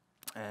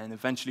 and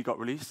eventually got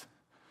released.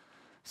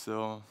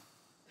 So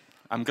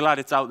I'm glad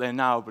it's out there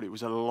now, but it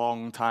was a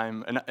long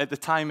time. And at the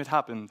time it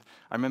happened,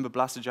 I remember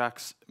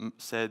Blasterjaxx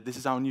said, this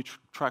is our new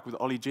track with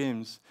Olly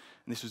James.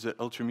 And this was at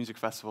Ultra Music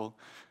Festival.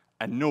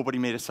 and nobody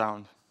made a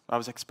sound. I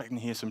was expecting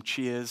to hear some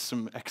cheers,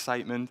 some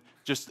excitement,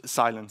 just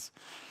silence.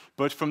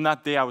 But from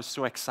that day, I was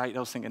so excited. I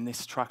was thinking,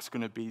 this track's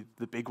going to be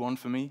the big one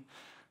for me.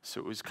 So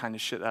it was kind of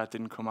shit that it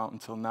didn't come out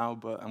until now,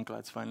 but I'm glad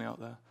it's finally out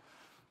there.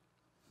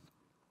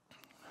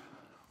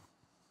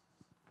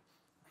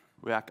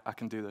 Wait, I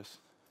can do this.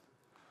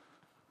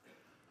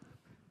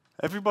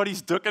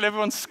 Everybody's ducking,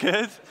 everyone's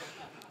scared.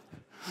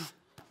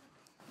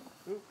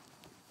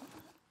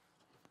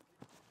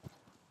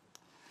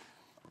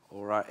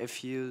 All right,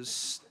 if you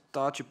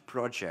start your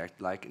project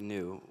like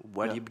new,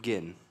 where do you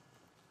begin?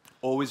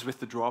 Always with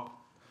the drop.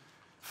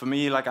 For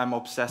me, like, I'm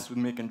obsessed with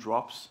making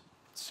drops,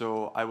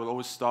 so I will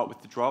always start with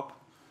the drop.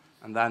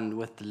 And then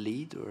with the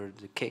lead or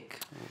the kick?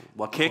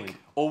 What kick, point?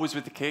 always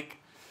with the kick.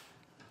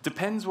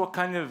 Depends what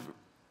kind of...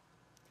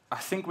 I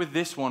think with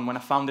this one, when I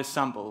found this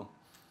sample,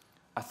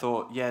 I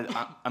thought,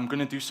 yeah, I'm going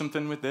to do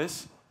something with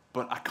this,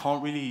 but I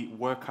can't really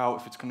work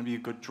out if it's going to be a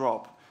good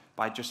drop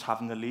by just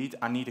having the lead.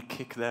 I need a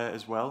kick there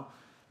as well.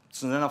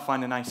 So then I'll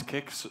find a nice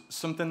kick,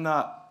 something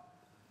that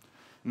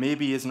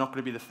maybe is not going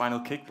to be the final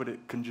kick, but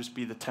it can just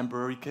be the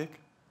temporary kick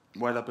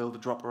while I build a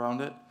drop around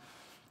it.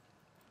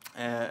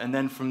 And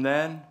then from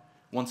there,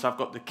 once I've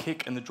got the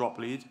kick and the drop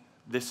lead,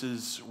 this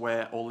is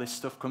where all this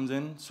stuff comes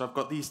in. So I've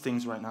got these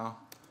things right now.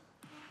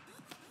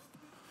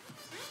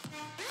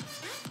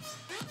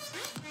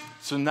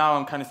 So now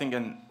I'm kind of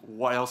thinking,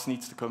 what else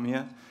needs to come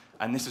here?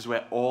 And this is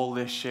where all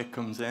this shit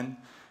comes in.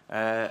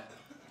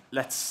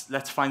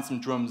 Let's find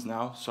some drums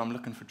now. So I'm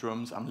looking for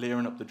drums. I'm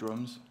layering up the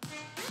drums.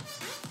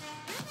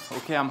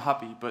 Okay, I'm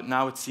happy, but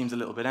now it seems a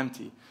little bit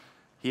empty.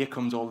 Here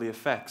comes all the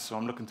effects. So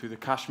I'm looking through the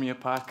Cashmere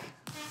pack.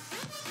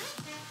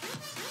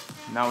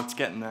 Now it's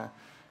getting there.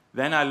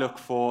 Then I look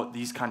for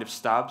these kind of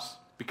stabs,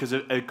 because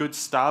a good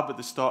stab at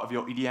the start of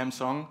your EDM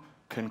song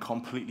can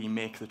completely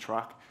make the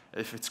track.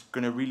 If it's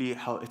going to really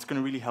help, it's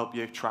going to really help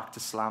your track to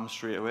slam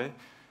straight away.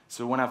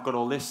 So when I've got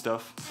all this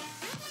stuff,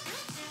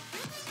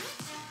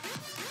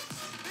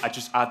 I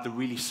just add the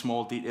really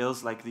small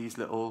details, like these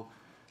little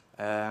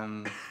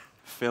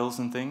fills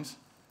and things.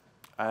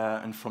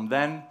 And from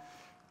then,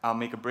 I'll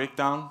make a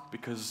breakdown,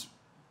 because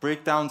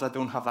breakdowns I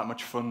don't have that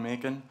much fun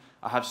making.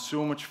 I have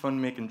so much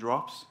fun making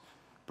drops.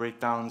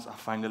 Breakdowns I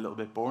find a little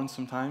bit boring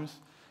sometimes.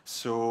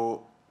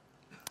 So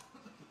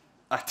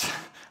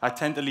I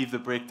tend to leave the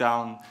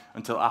breakdown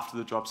until after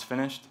the drop's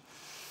finished.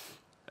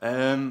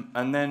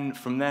 And then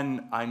from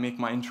then, I make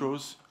my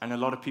intros. And a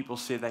lot of people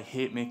say they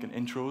hate making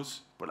intros,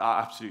 but I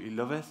absolutely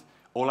love it.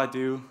 All I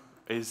do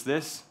is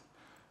this,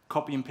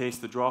 copy and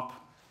paste the drop,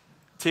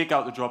 take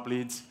out the drop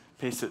leads,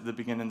 paste it at the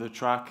beginning of the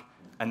track,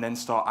 and then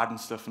start adding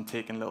stuff and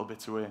taking little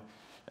bits away.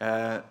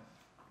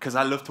 Because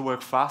I love to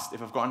work fast.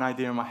 If I've got an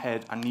idea in my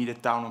head, I need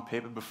it down on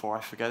paper before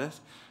I forget it.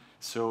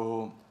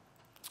 So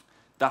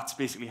that's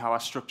basically how I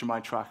structure my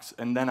tracks.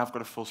 And then I've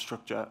got a full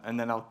structure. And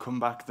then I'll come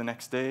back the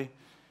next day,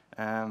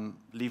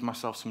 leave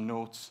myself some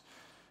notes,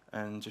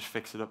 and just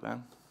fix it up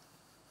then.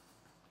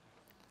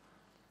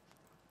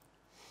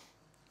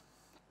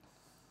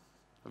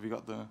 Have you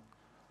got the...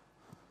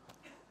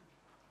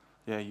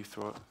 Yeah, you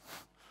throw it.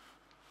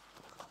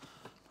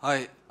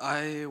 Hi,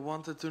 I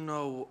wanted to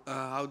know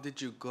how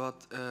did you got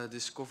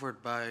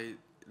discovered by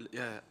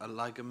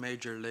like a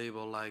major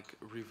label like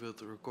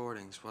Revealed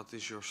Recordings? What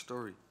is your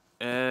story?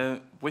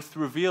 With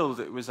Revealed,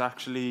 it was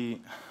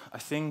actually, I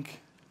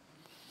think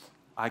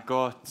I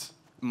got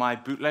my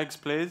bootlegs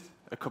played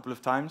a couple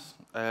of times.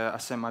 I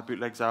sent my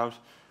bootlegs out,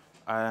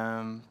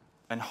 and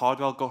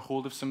Hardwell got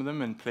hold of some of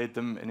them and played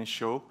them in his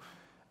show.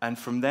 And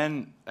from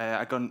then,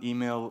 I got an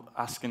email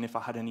asking if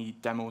I had any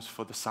demos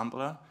for the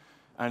sampler.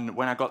 And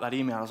when I got that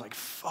email, I was like,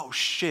 oh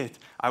shit.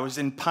 I was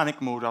in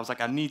panic mode. I was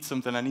like, I need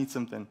something, I need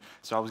something.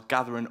 So I was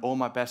gathering all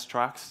my best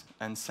tracks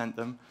and sent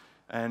them.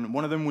 And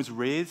one of them was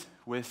Raid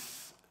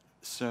with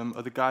some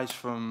other guys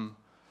from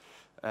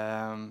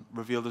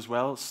Revealed as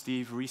well,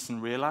 Steve, Reese,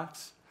 and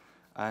Relax.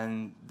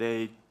 And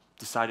they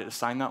decided to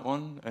sign that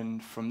one.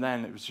 And from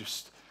then, it was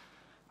just,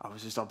 I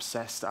was just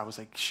obsessed. I was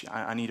like,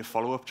 I need a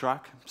follow-up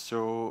track.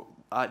 So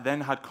I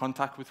then had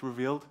contact with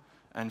Revealed.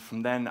 And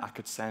from then, I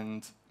could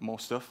send more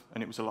stuff,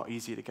 and it was a lot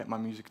easier to get my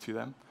music to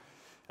them.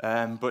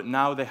 But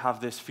now they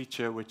have this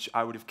feature, which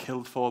I would have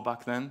killed for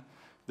back then,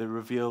 the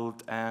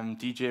Revealed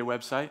DJ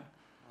website.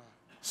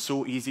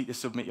 So easy to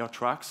submit your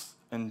tracks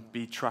and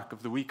be track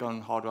of the week on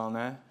Hardwell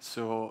there.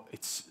 So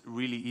it's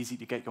really easy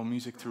to get your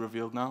music to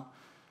Revealed now.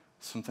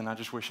 Something I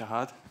just wish I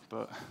had,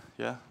 but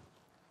yeah,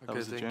 that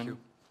was the journey. You.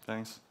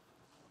 Thanks.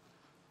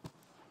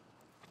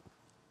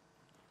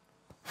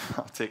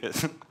 I'll take it.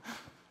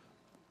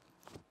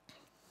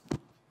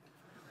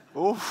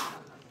 Oh.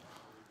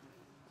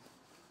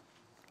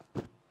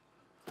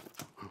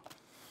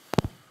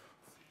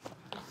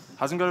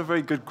 Hasn't got a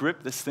very good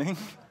grip, this thing.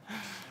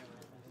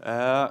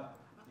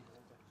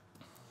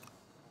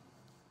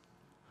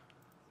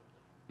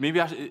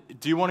 Maybe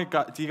do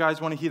you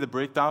guys want to hear the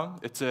breakdown?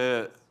 It's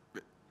a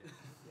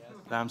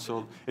damn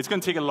soul. It's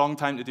going to take a long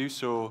time to do,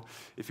 so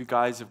if you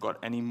guys have got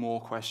any more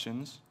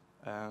questions,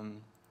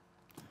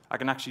 I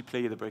can actually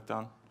play you the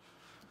breakdown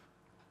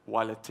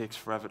while it takes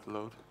forever to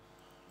load.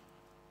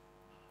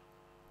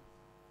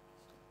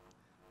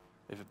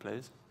 if it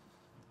plays.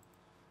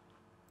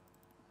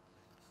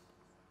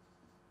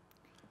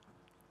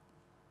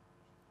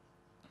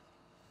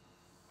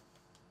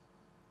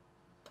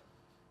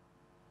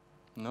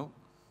 No.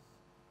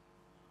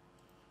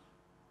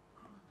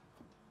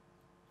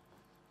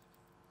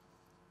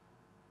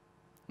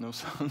 No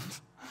sound.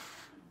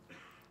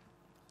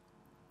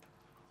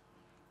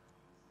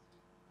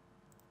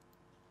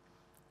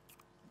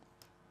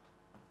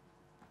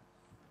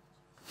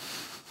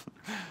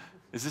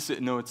 Is this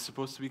it? No, it's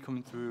supposed to be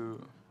coming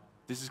through.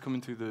 This is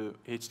coming through the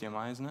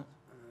HDMI, isn't it?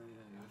 Yeah,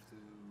 you have to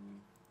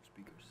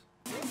speakers.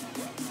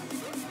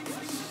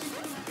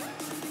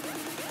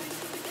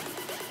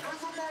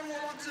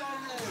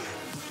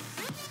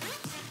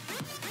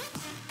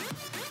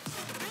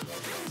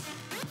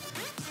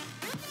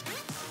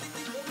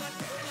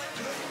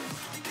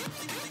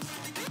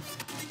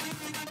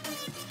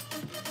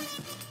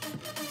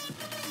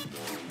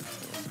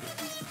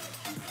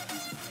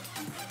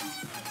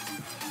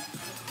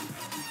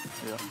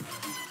 Yeah.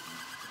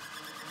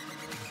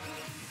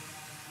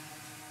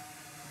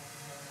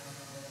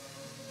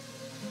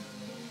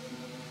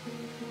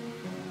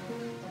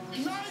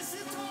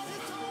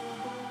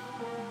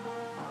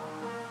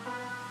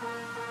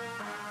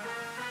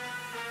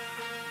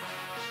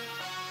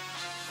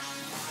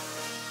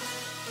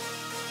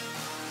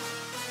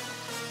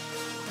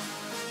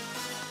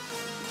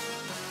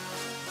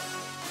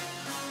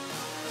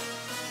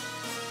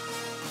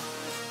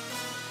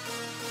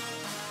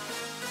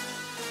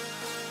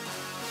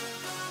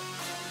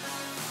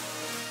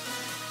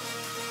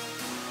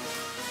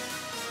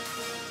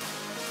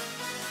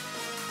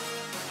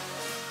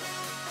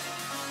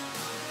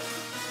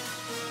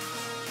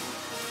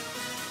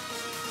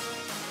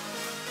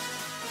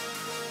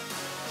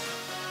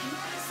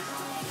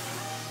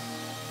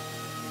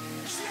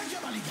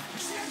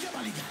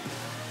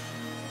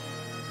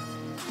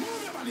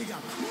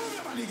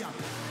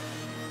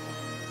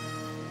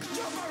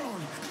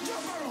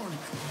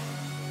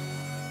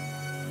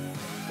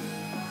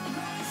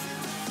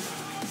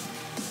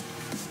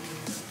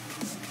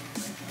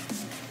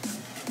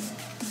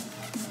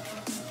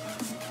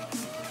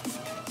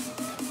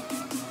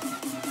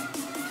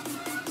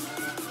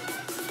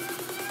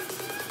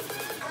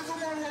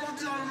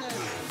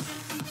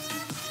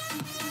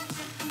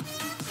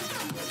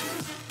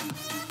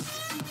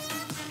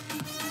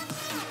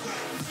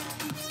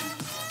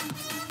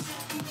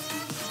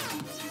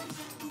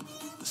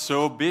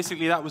 So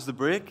basically that was the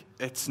break.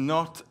 It's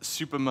not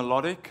super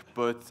melodic,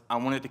 but I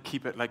wanted to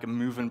keep it like a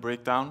moving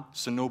breakdown,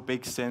 so no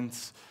big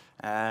synths.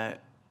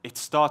 It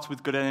starts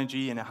with good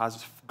energy and it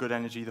has good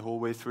energy the whole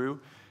way through,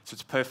 so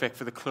it's perfect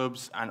for the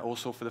clubs and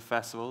also for the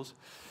festivals.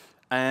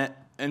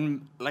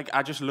 And like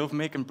I just love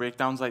making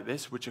breakdowns like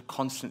this, which are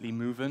constantly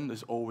moving.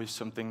 There's always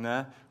something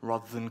there,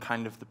 rather than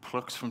kind of the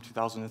plucks from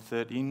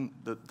 2013.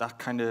 That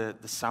kind of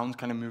the sound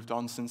kind of moved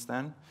on since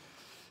then.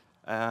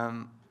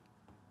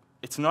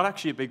 It's not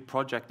actually a big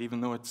project,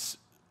 even though it's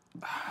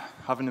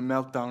having a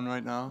meltdown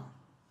right now.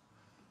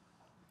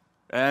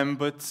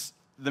 But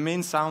the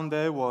main sound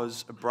there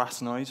was a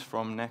brass noise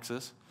from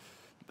Nexus,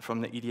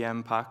 from the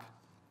EDM pack.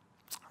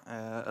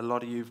 A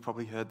lot of you have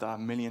probably heard that a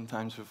million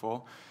times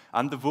before.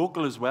 And the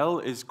vocal as well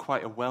is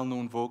quite a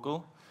well-known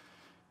vocal,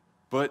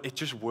 but it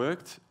just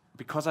worked.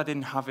 Because I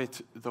didn't have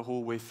it the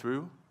whole way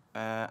through,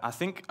 I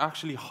think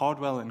actually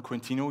Hardwell and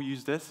Quintino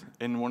used it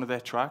in one of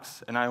their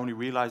tracks, and I only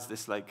realized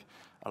this like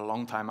a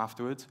long time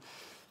afterwards.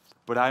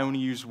 But I only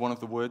used one of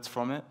the words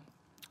from it.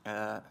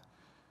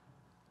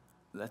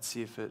 Let's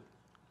see if it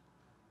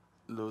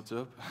loads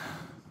up.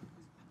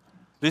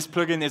 This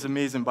plugin is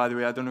amazing, by the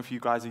way. I don't know if you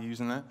guys are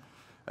using it.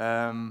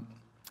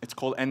 It's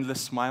called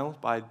Endless Smile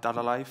by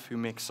Dada Life, who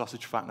makes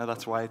Sausage Fattener.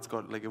 That's why it's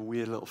got like a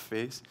weird little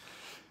face.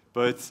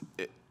 But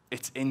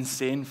it's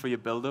insane for your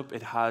build-up.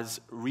 It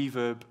has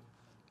reverb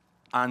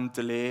and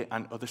delay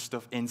and other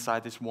stuff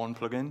inside this one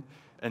plugin.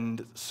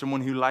 And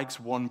someone who likes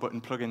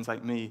one-button plugins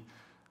like me,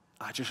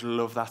 I just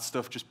love that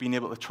stuff, just being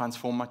able to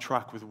transform my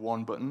track with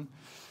one button.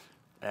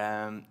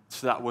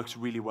 So that works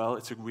really well.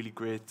 It's a really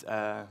great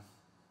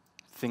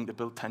thing to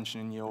build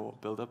tension in your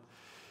build-up.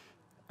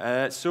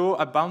 So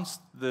I bounced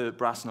the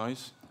brass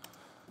noise,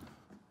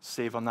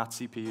 save on that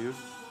CPU.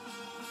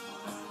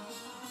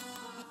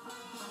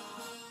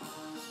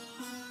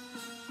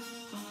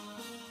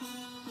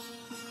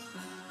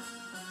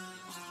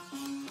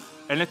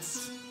 And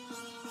it's...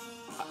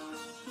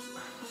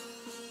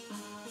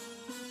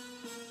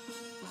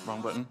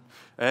 Wrong button.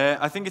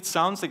 I think it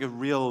sounds like a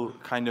real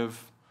kind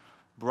of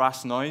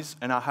brass noise,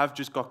 and I have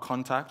just got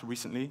Contact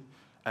recently,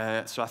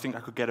 so I think I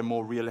could get a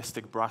more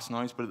realistic brass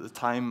noise, but at the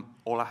time,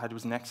 all I had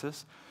was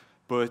Nexus.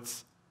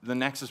 But the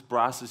Nexus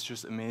brass is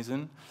just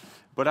amazing.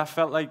 But I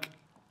felt like,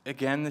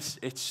 again,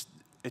 it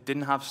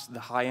didn't have the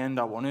high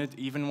end I wanted.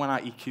 Even when I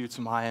EQ'd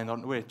some high end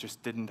onto it, it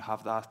just didn't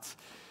have that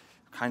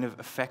kind of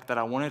effect that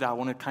I wanted. I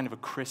wanted kind of a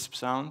crisp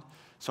sound.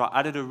 So I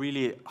added a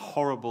really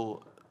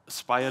horrible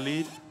Spire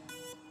lead,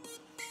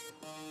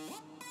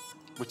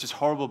 which is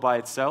horrible by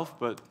itself,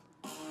 but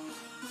you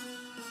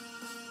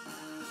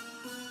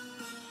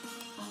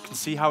can can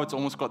see how it's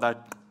almost got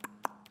that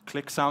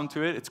click sound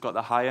to it. It's got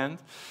the high end.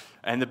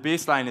 And the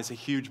bass line is a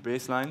huge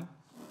bass line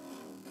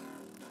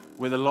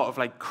with a lot of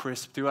like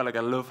crisp to it. Like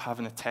I love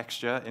having a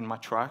texture in my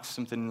tracks,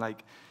 something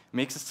like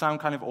makes it sound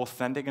kind of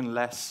authentic and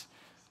less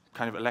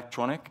kind of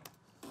electronic.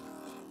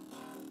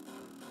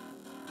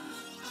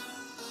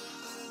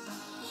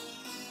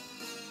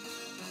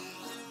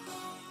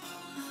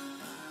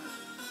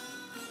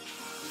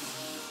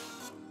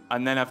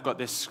 And then I've got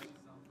this.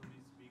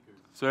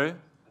 Sorry? I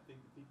think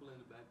the people in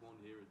the back won't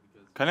hear it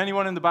because. Can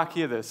anyone in the back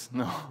hear this?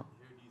 No.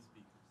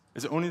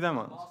 Is it only them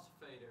ones?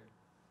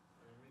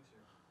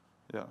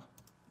 Yeah.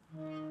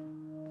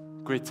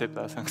 Great tip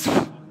there, thanks.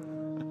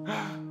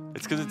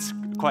 It's because it's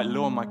quite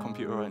low on my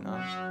computer right now.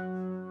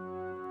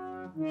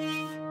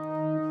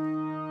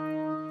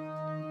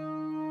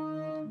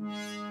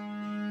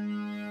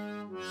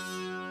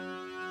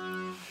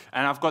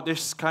 And I've got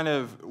this kind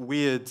of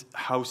weird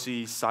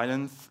housey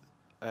silent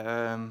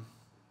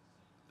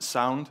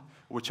sound,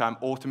 which I'm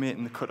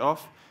automating the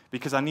cutoff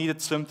because I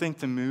needed something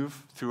to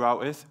move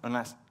throughout it,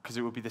 because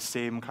it would be the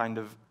same kind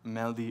of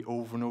melody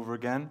over and over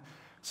again.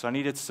 So I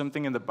needed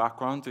something in the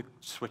background to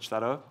switch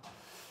that up.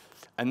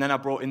 And then I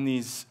brought in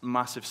these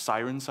massive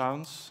siren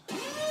sounds.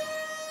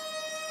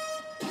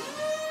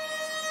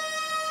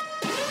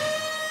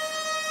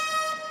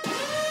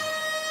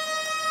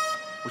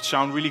 Which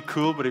sound really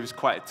cool, but it was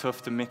quite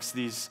tough to mix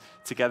these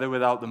together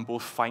without them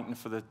both fighting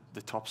for the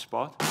top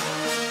spot.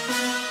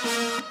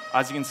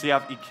 As you can see,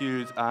 I've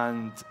EQ'd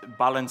and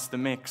balanced the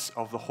mix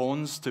of the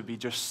horns to be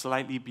just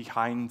slightly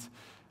behind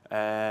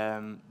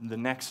the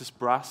Nexus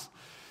brass.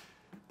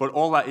 But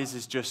all that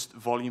is just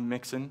volume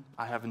mixing.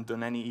 I haven't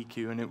done any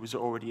EQ, and it was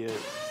already a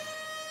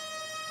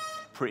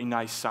pretty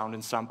nice sound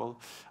and sample.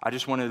 I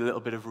just wanted a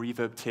little bit of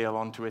reverb tail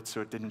onto it so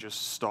it didn't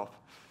just stop.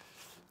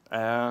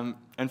 And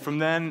from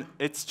then,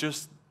 it's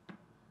just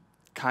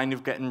kind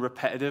of getting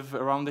repetitive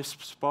around this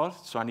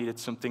spot. So I needed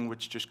something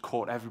which just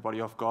caught everybody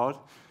off guard.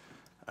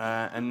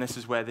 And this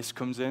is where this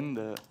comes in.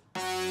 Move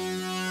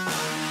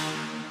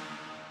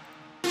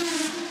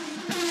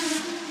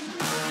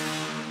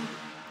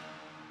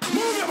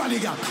your body,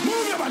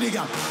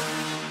 girl.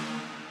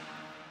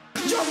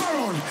 Jump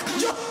around.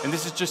 Jump. And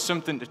this is just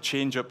something to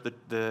change up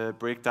the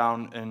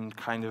breakdown and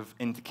kind of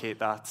indicate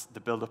that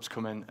the build-up's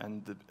coming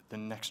and the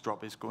next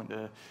drop is going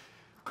to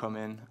come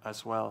in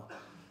as well.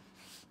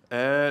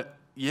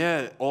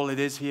 Yeah, all it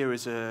is here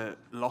is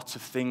lots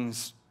of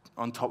things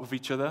on top of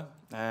each other.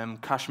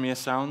 Cashmere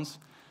sounds.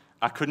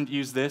 I couldn't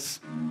use this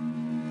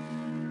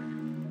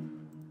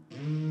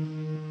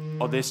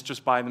or this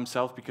just by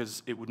themselves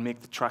because it would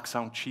make the track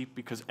sound cheap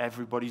because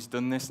everybody's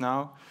done this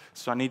now.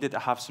 So I needed to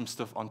have some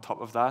stuff on top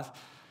of that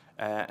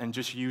and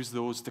just use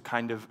those to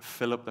kind of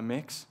fill up the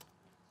mix.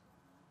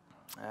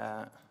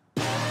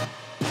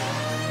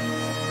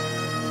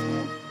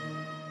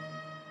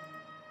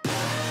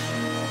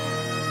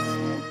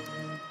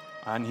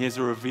 And here's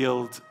a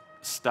revealed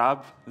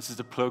stab. This is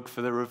a plug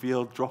for the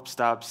revealed drop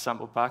stab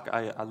sample pack.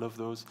 I love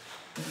those.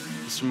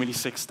 There's some really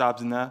sick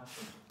stabs in there.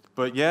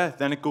 But yeah,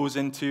 then it goes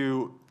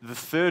into the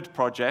third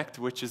project,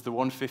 which is the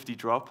 150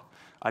 drop.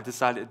 I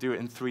decided to do it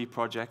in 3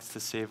 projects to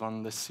save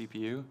on the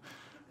CPU.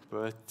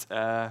 But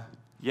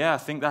yeah, I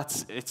think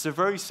it's a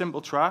very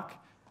simple track.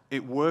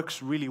 It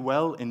works really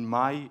well in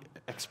my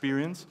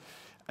experience.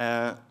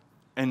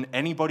 And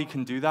anybody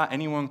can do that.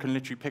 Anyone can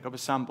literally pick up a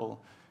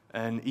sample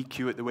and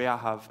EQ it the way I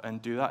have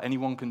and do that.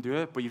 Anyone can do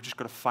it, but you've just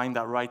got to find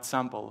that right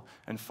sample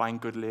and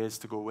find good layers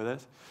to go with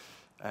it.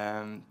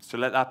 So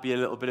let that be a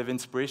little bit of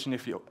inspiration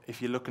if you're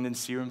looking in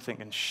Serum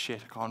thinking,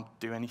 shit, I can't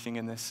do anything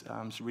in this.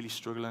 I'm really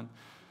struggling.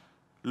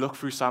 Look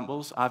through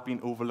samples. I've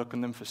been overlooking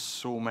them for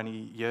so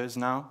many years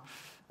now.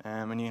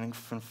 And you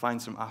can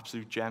find some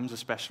absolute gems,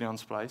 especially on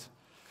Splice.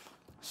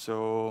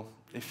 So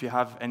if you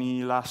have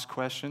any last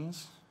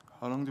questions,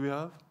 how long do we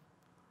have?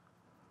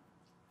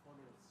 4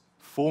 minutes.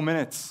 4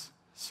 minutes.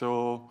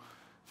 So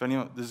if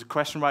anyone, there's a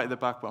question right at the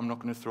back, but I'm not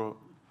going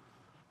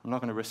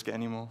to risk it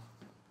anymore.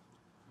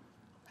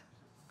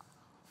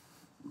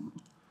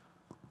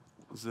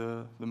 Is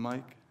the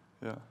mic?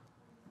 Yeah.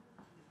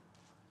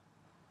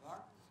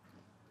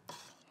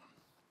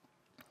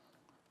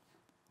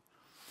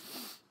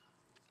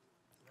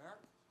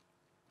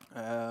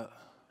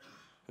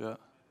 Yeah.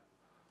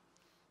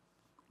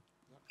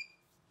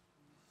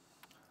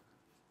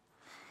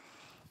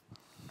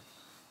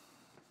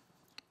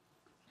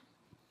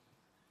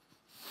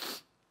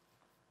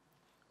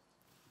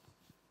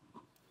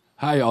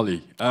 Hi,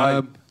 Olly.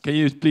 Can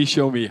you please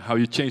show me how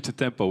you change the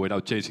tempo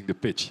without changing the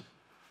pitch?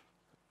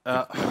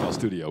 In FL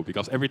Studio,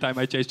 because every time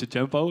I change the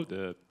tempo,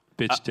 the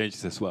pitch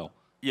changes as well.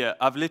 Yeah,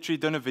 I've literally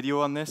done a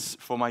video on this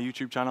for my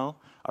YouTube channel.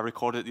 I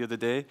recorded it the other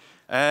day.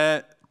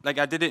 Like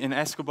I did it in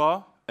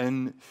Escobar,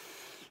 and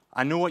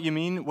I know what you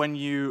mean. When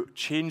you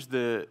change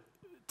the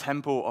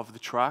tempo of the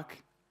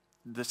track,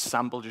 the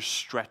sample just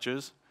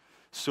stretches.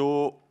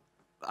 So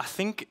I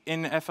think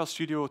in FL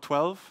Studio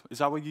 12, is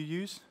that what you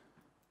use?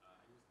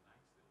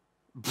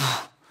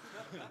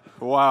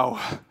 Wow.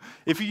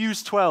 If you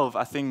use 12,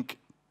 I think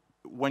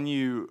when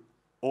you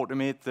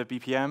automate the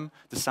BPM,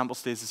 the sample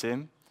stays the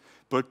same.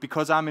 But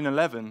because I'm in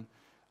 11,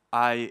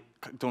 I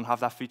don't have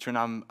that feature,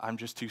 and I'm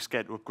just too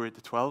scared to upgrade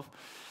to 12.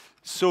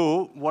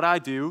 So what I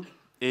do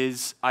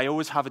is I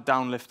always have a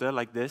downlifter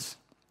like this.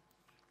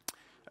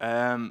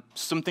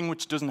 Something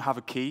which doesn't have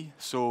a key,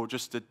 so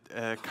just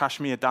a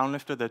Cashmere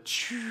downlifter that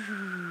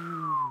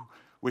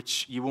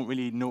which you won't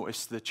really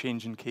notice the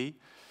change in key.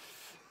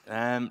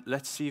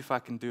 Let's see if I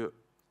can do it.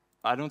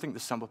 I don't think the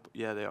sample,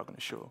 yeah, they are going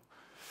to show.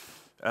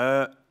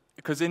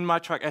 Because in my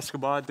track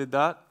Escobar, I did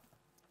that.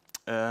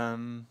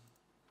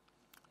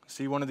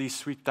 See, one of these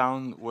sweep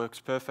down works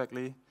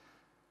perfectly.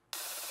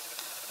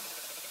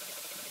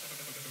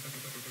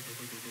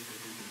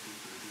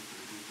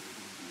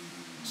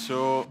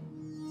 So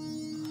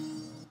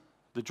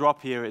the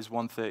drop here is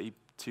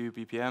 132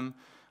 BPM.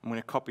 I'm going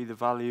to copy the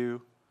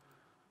value.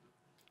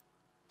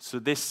 So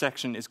this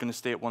section is going to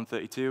stay at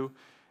 132.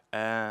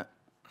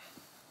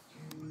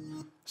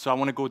 So I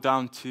want to go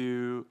down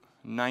to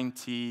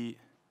 98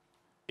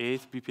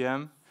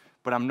 BPM,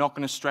 but I'm not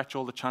going to stretch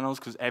all the channels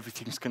because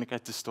everything's going to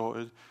get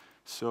distorted.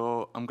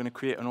 So I'm going to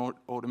create an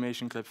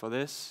automation clip for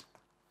this.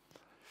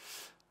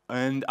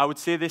 And I would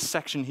say this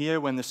section here,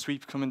 when the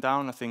sweep's coming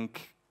down, I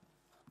think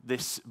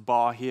this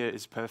bar here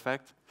is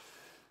perfect.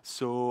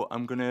 So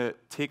I'm going to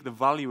take the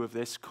value of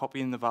this,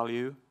 copy in the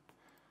value,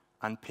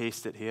 and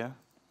paste it here.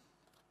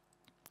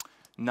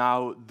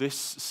 Now, this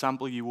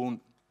sample, you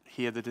won't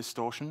hear the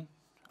distortion.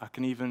 I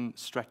can even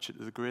stretch it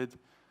to the grid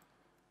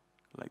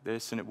like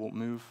this, and it won't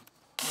move.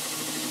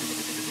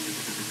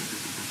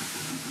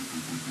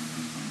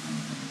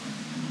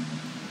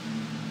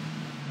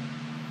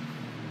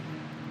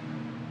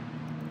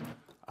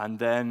 And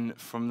then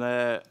from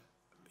there,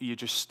 you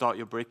just start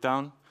your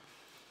breakdown.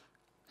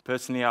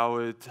 Personally, I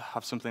would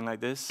have something like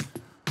this.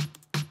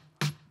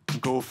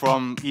 Go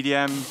from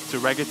EDM to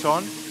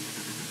reggaeton.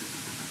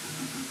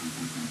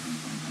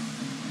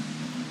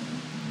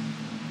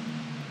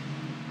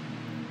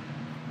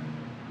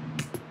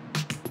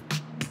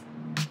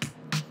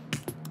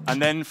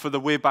 And then for the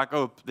way back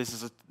up, this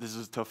is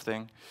a tough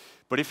thing.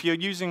 But if you're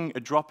using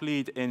a drop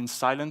lead in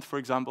silent, for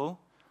example,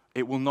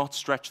 it will not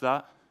stretch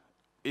that.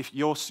 If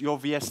your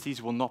VSTs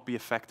will not be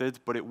affected,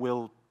 but it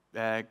will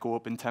go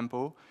up in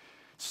tempo.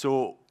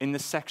 So in the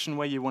section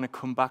where you want to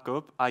come back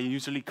up, I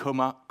usually come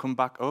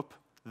back up,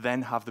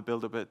 then have the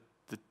build up at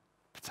the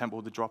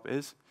tempo the drop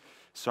is.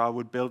 So I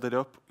would build it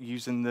up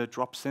using the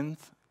drop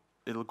synth.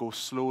 It'll go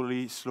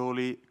slowly,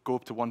 go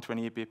up to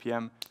 128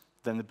 BPM,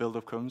 then the build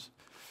up comes.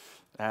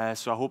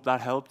 So I hope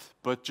that helped,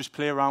 but just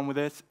play around with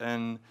it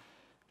and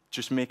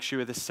just make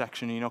sure this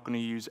section you're not going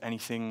to use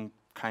anything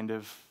kind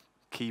of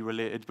key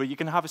related. But you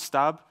can have a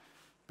stab,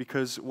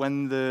 because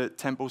when the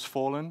tempo's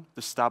fallen,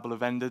 the stab will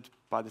have ended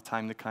by the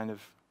time the kind of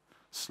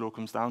slow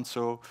comes down.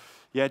 So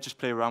yeah, just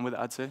play around with it,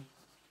 I'd say.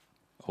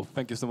 Oh,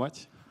 thank you so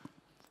much.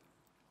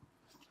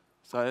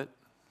 Is that it?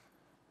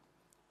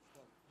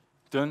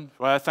 Done?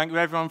 Well, thank you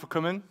everyone for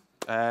coming,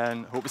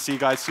 and hope to see you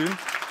guys soon.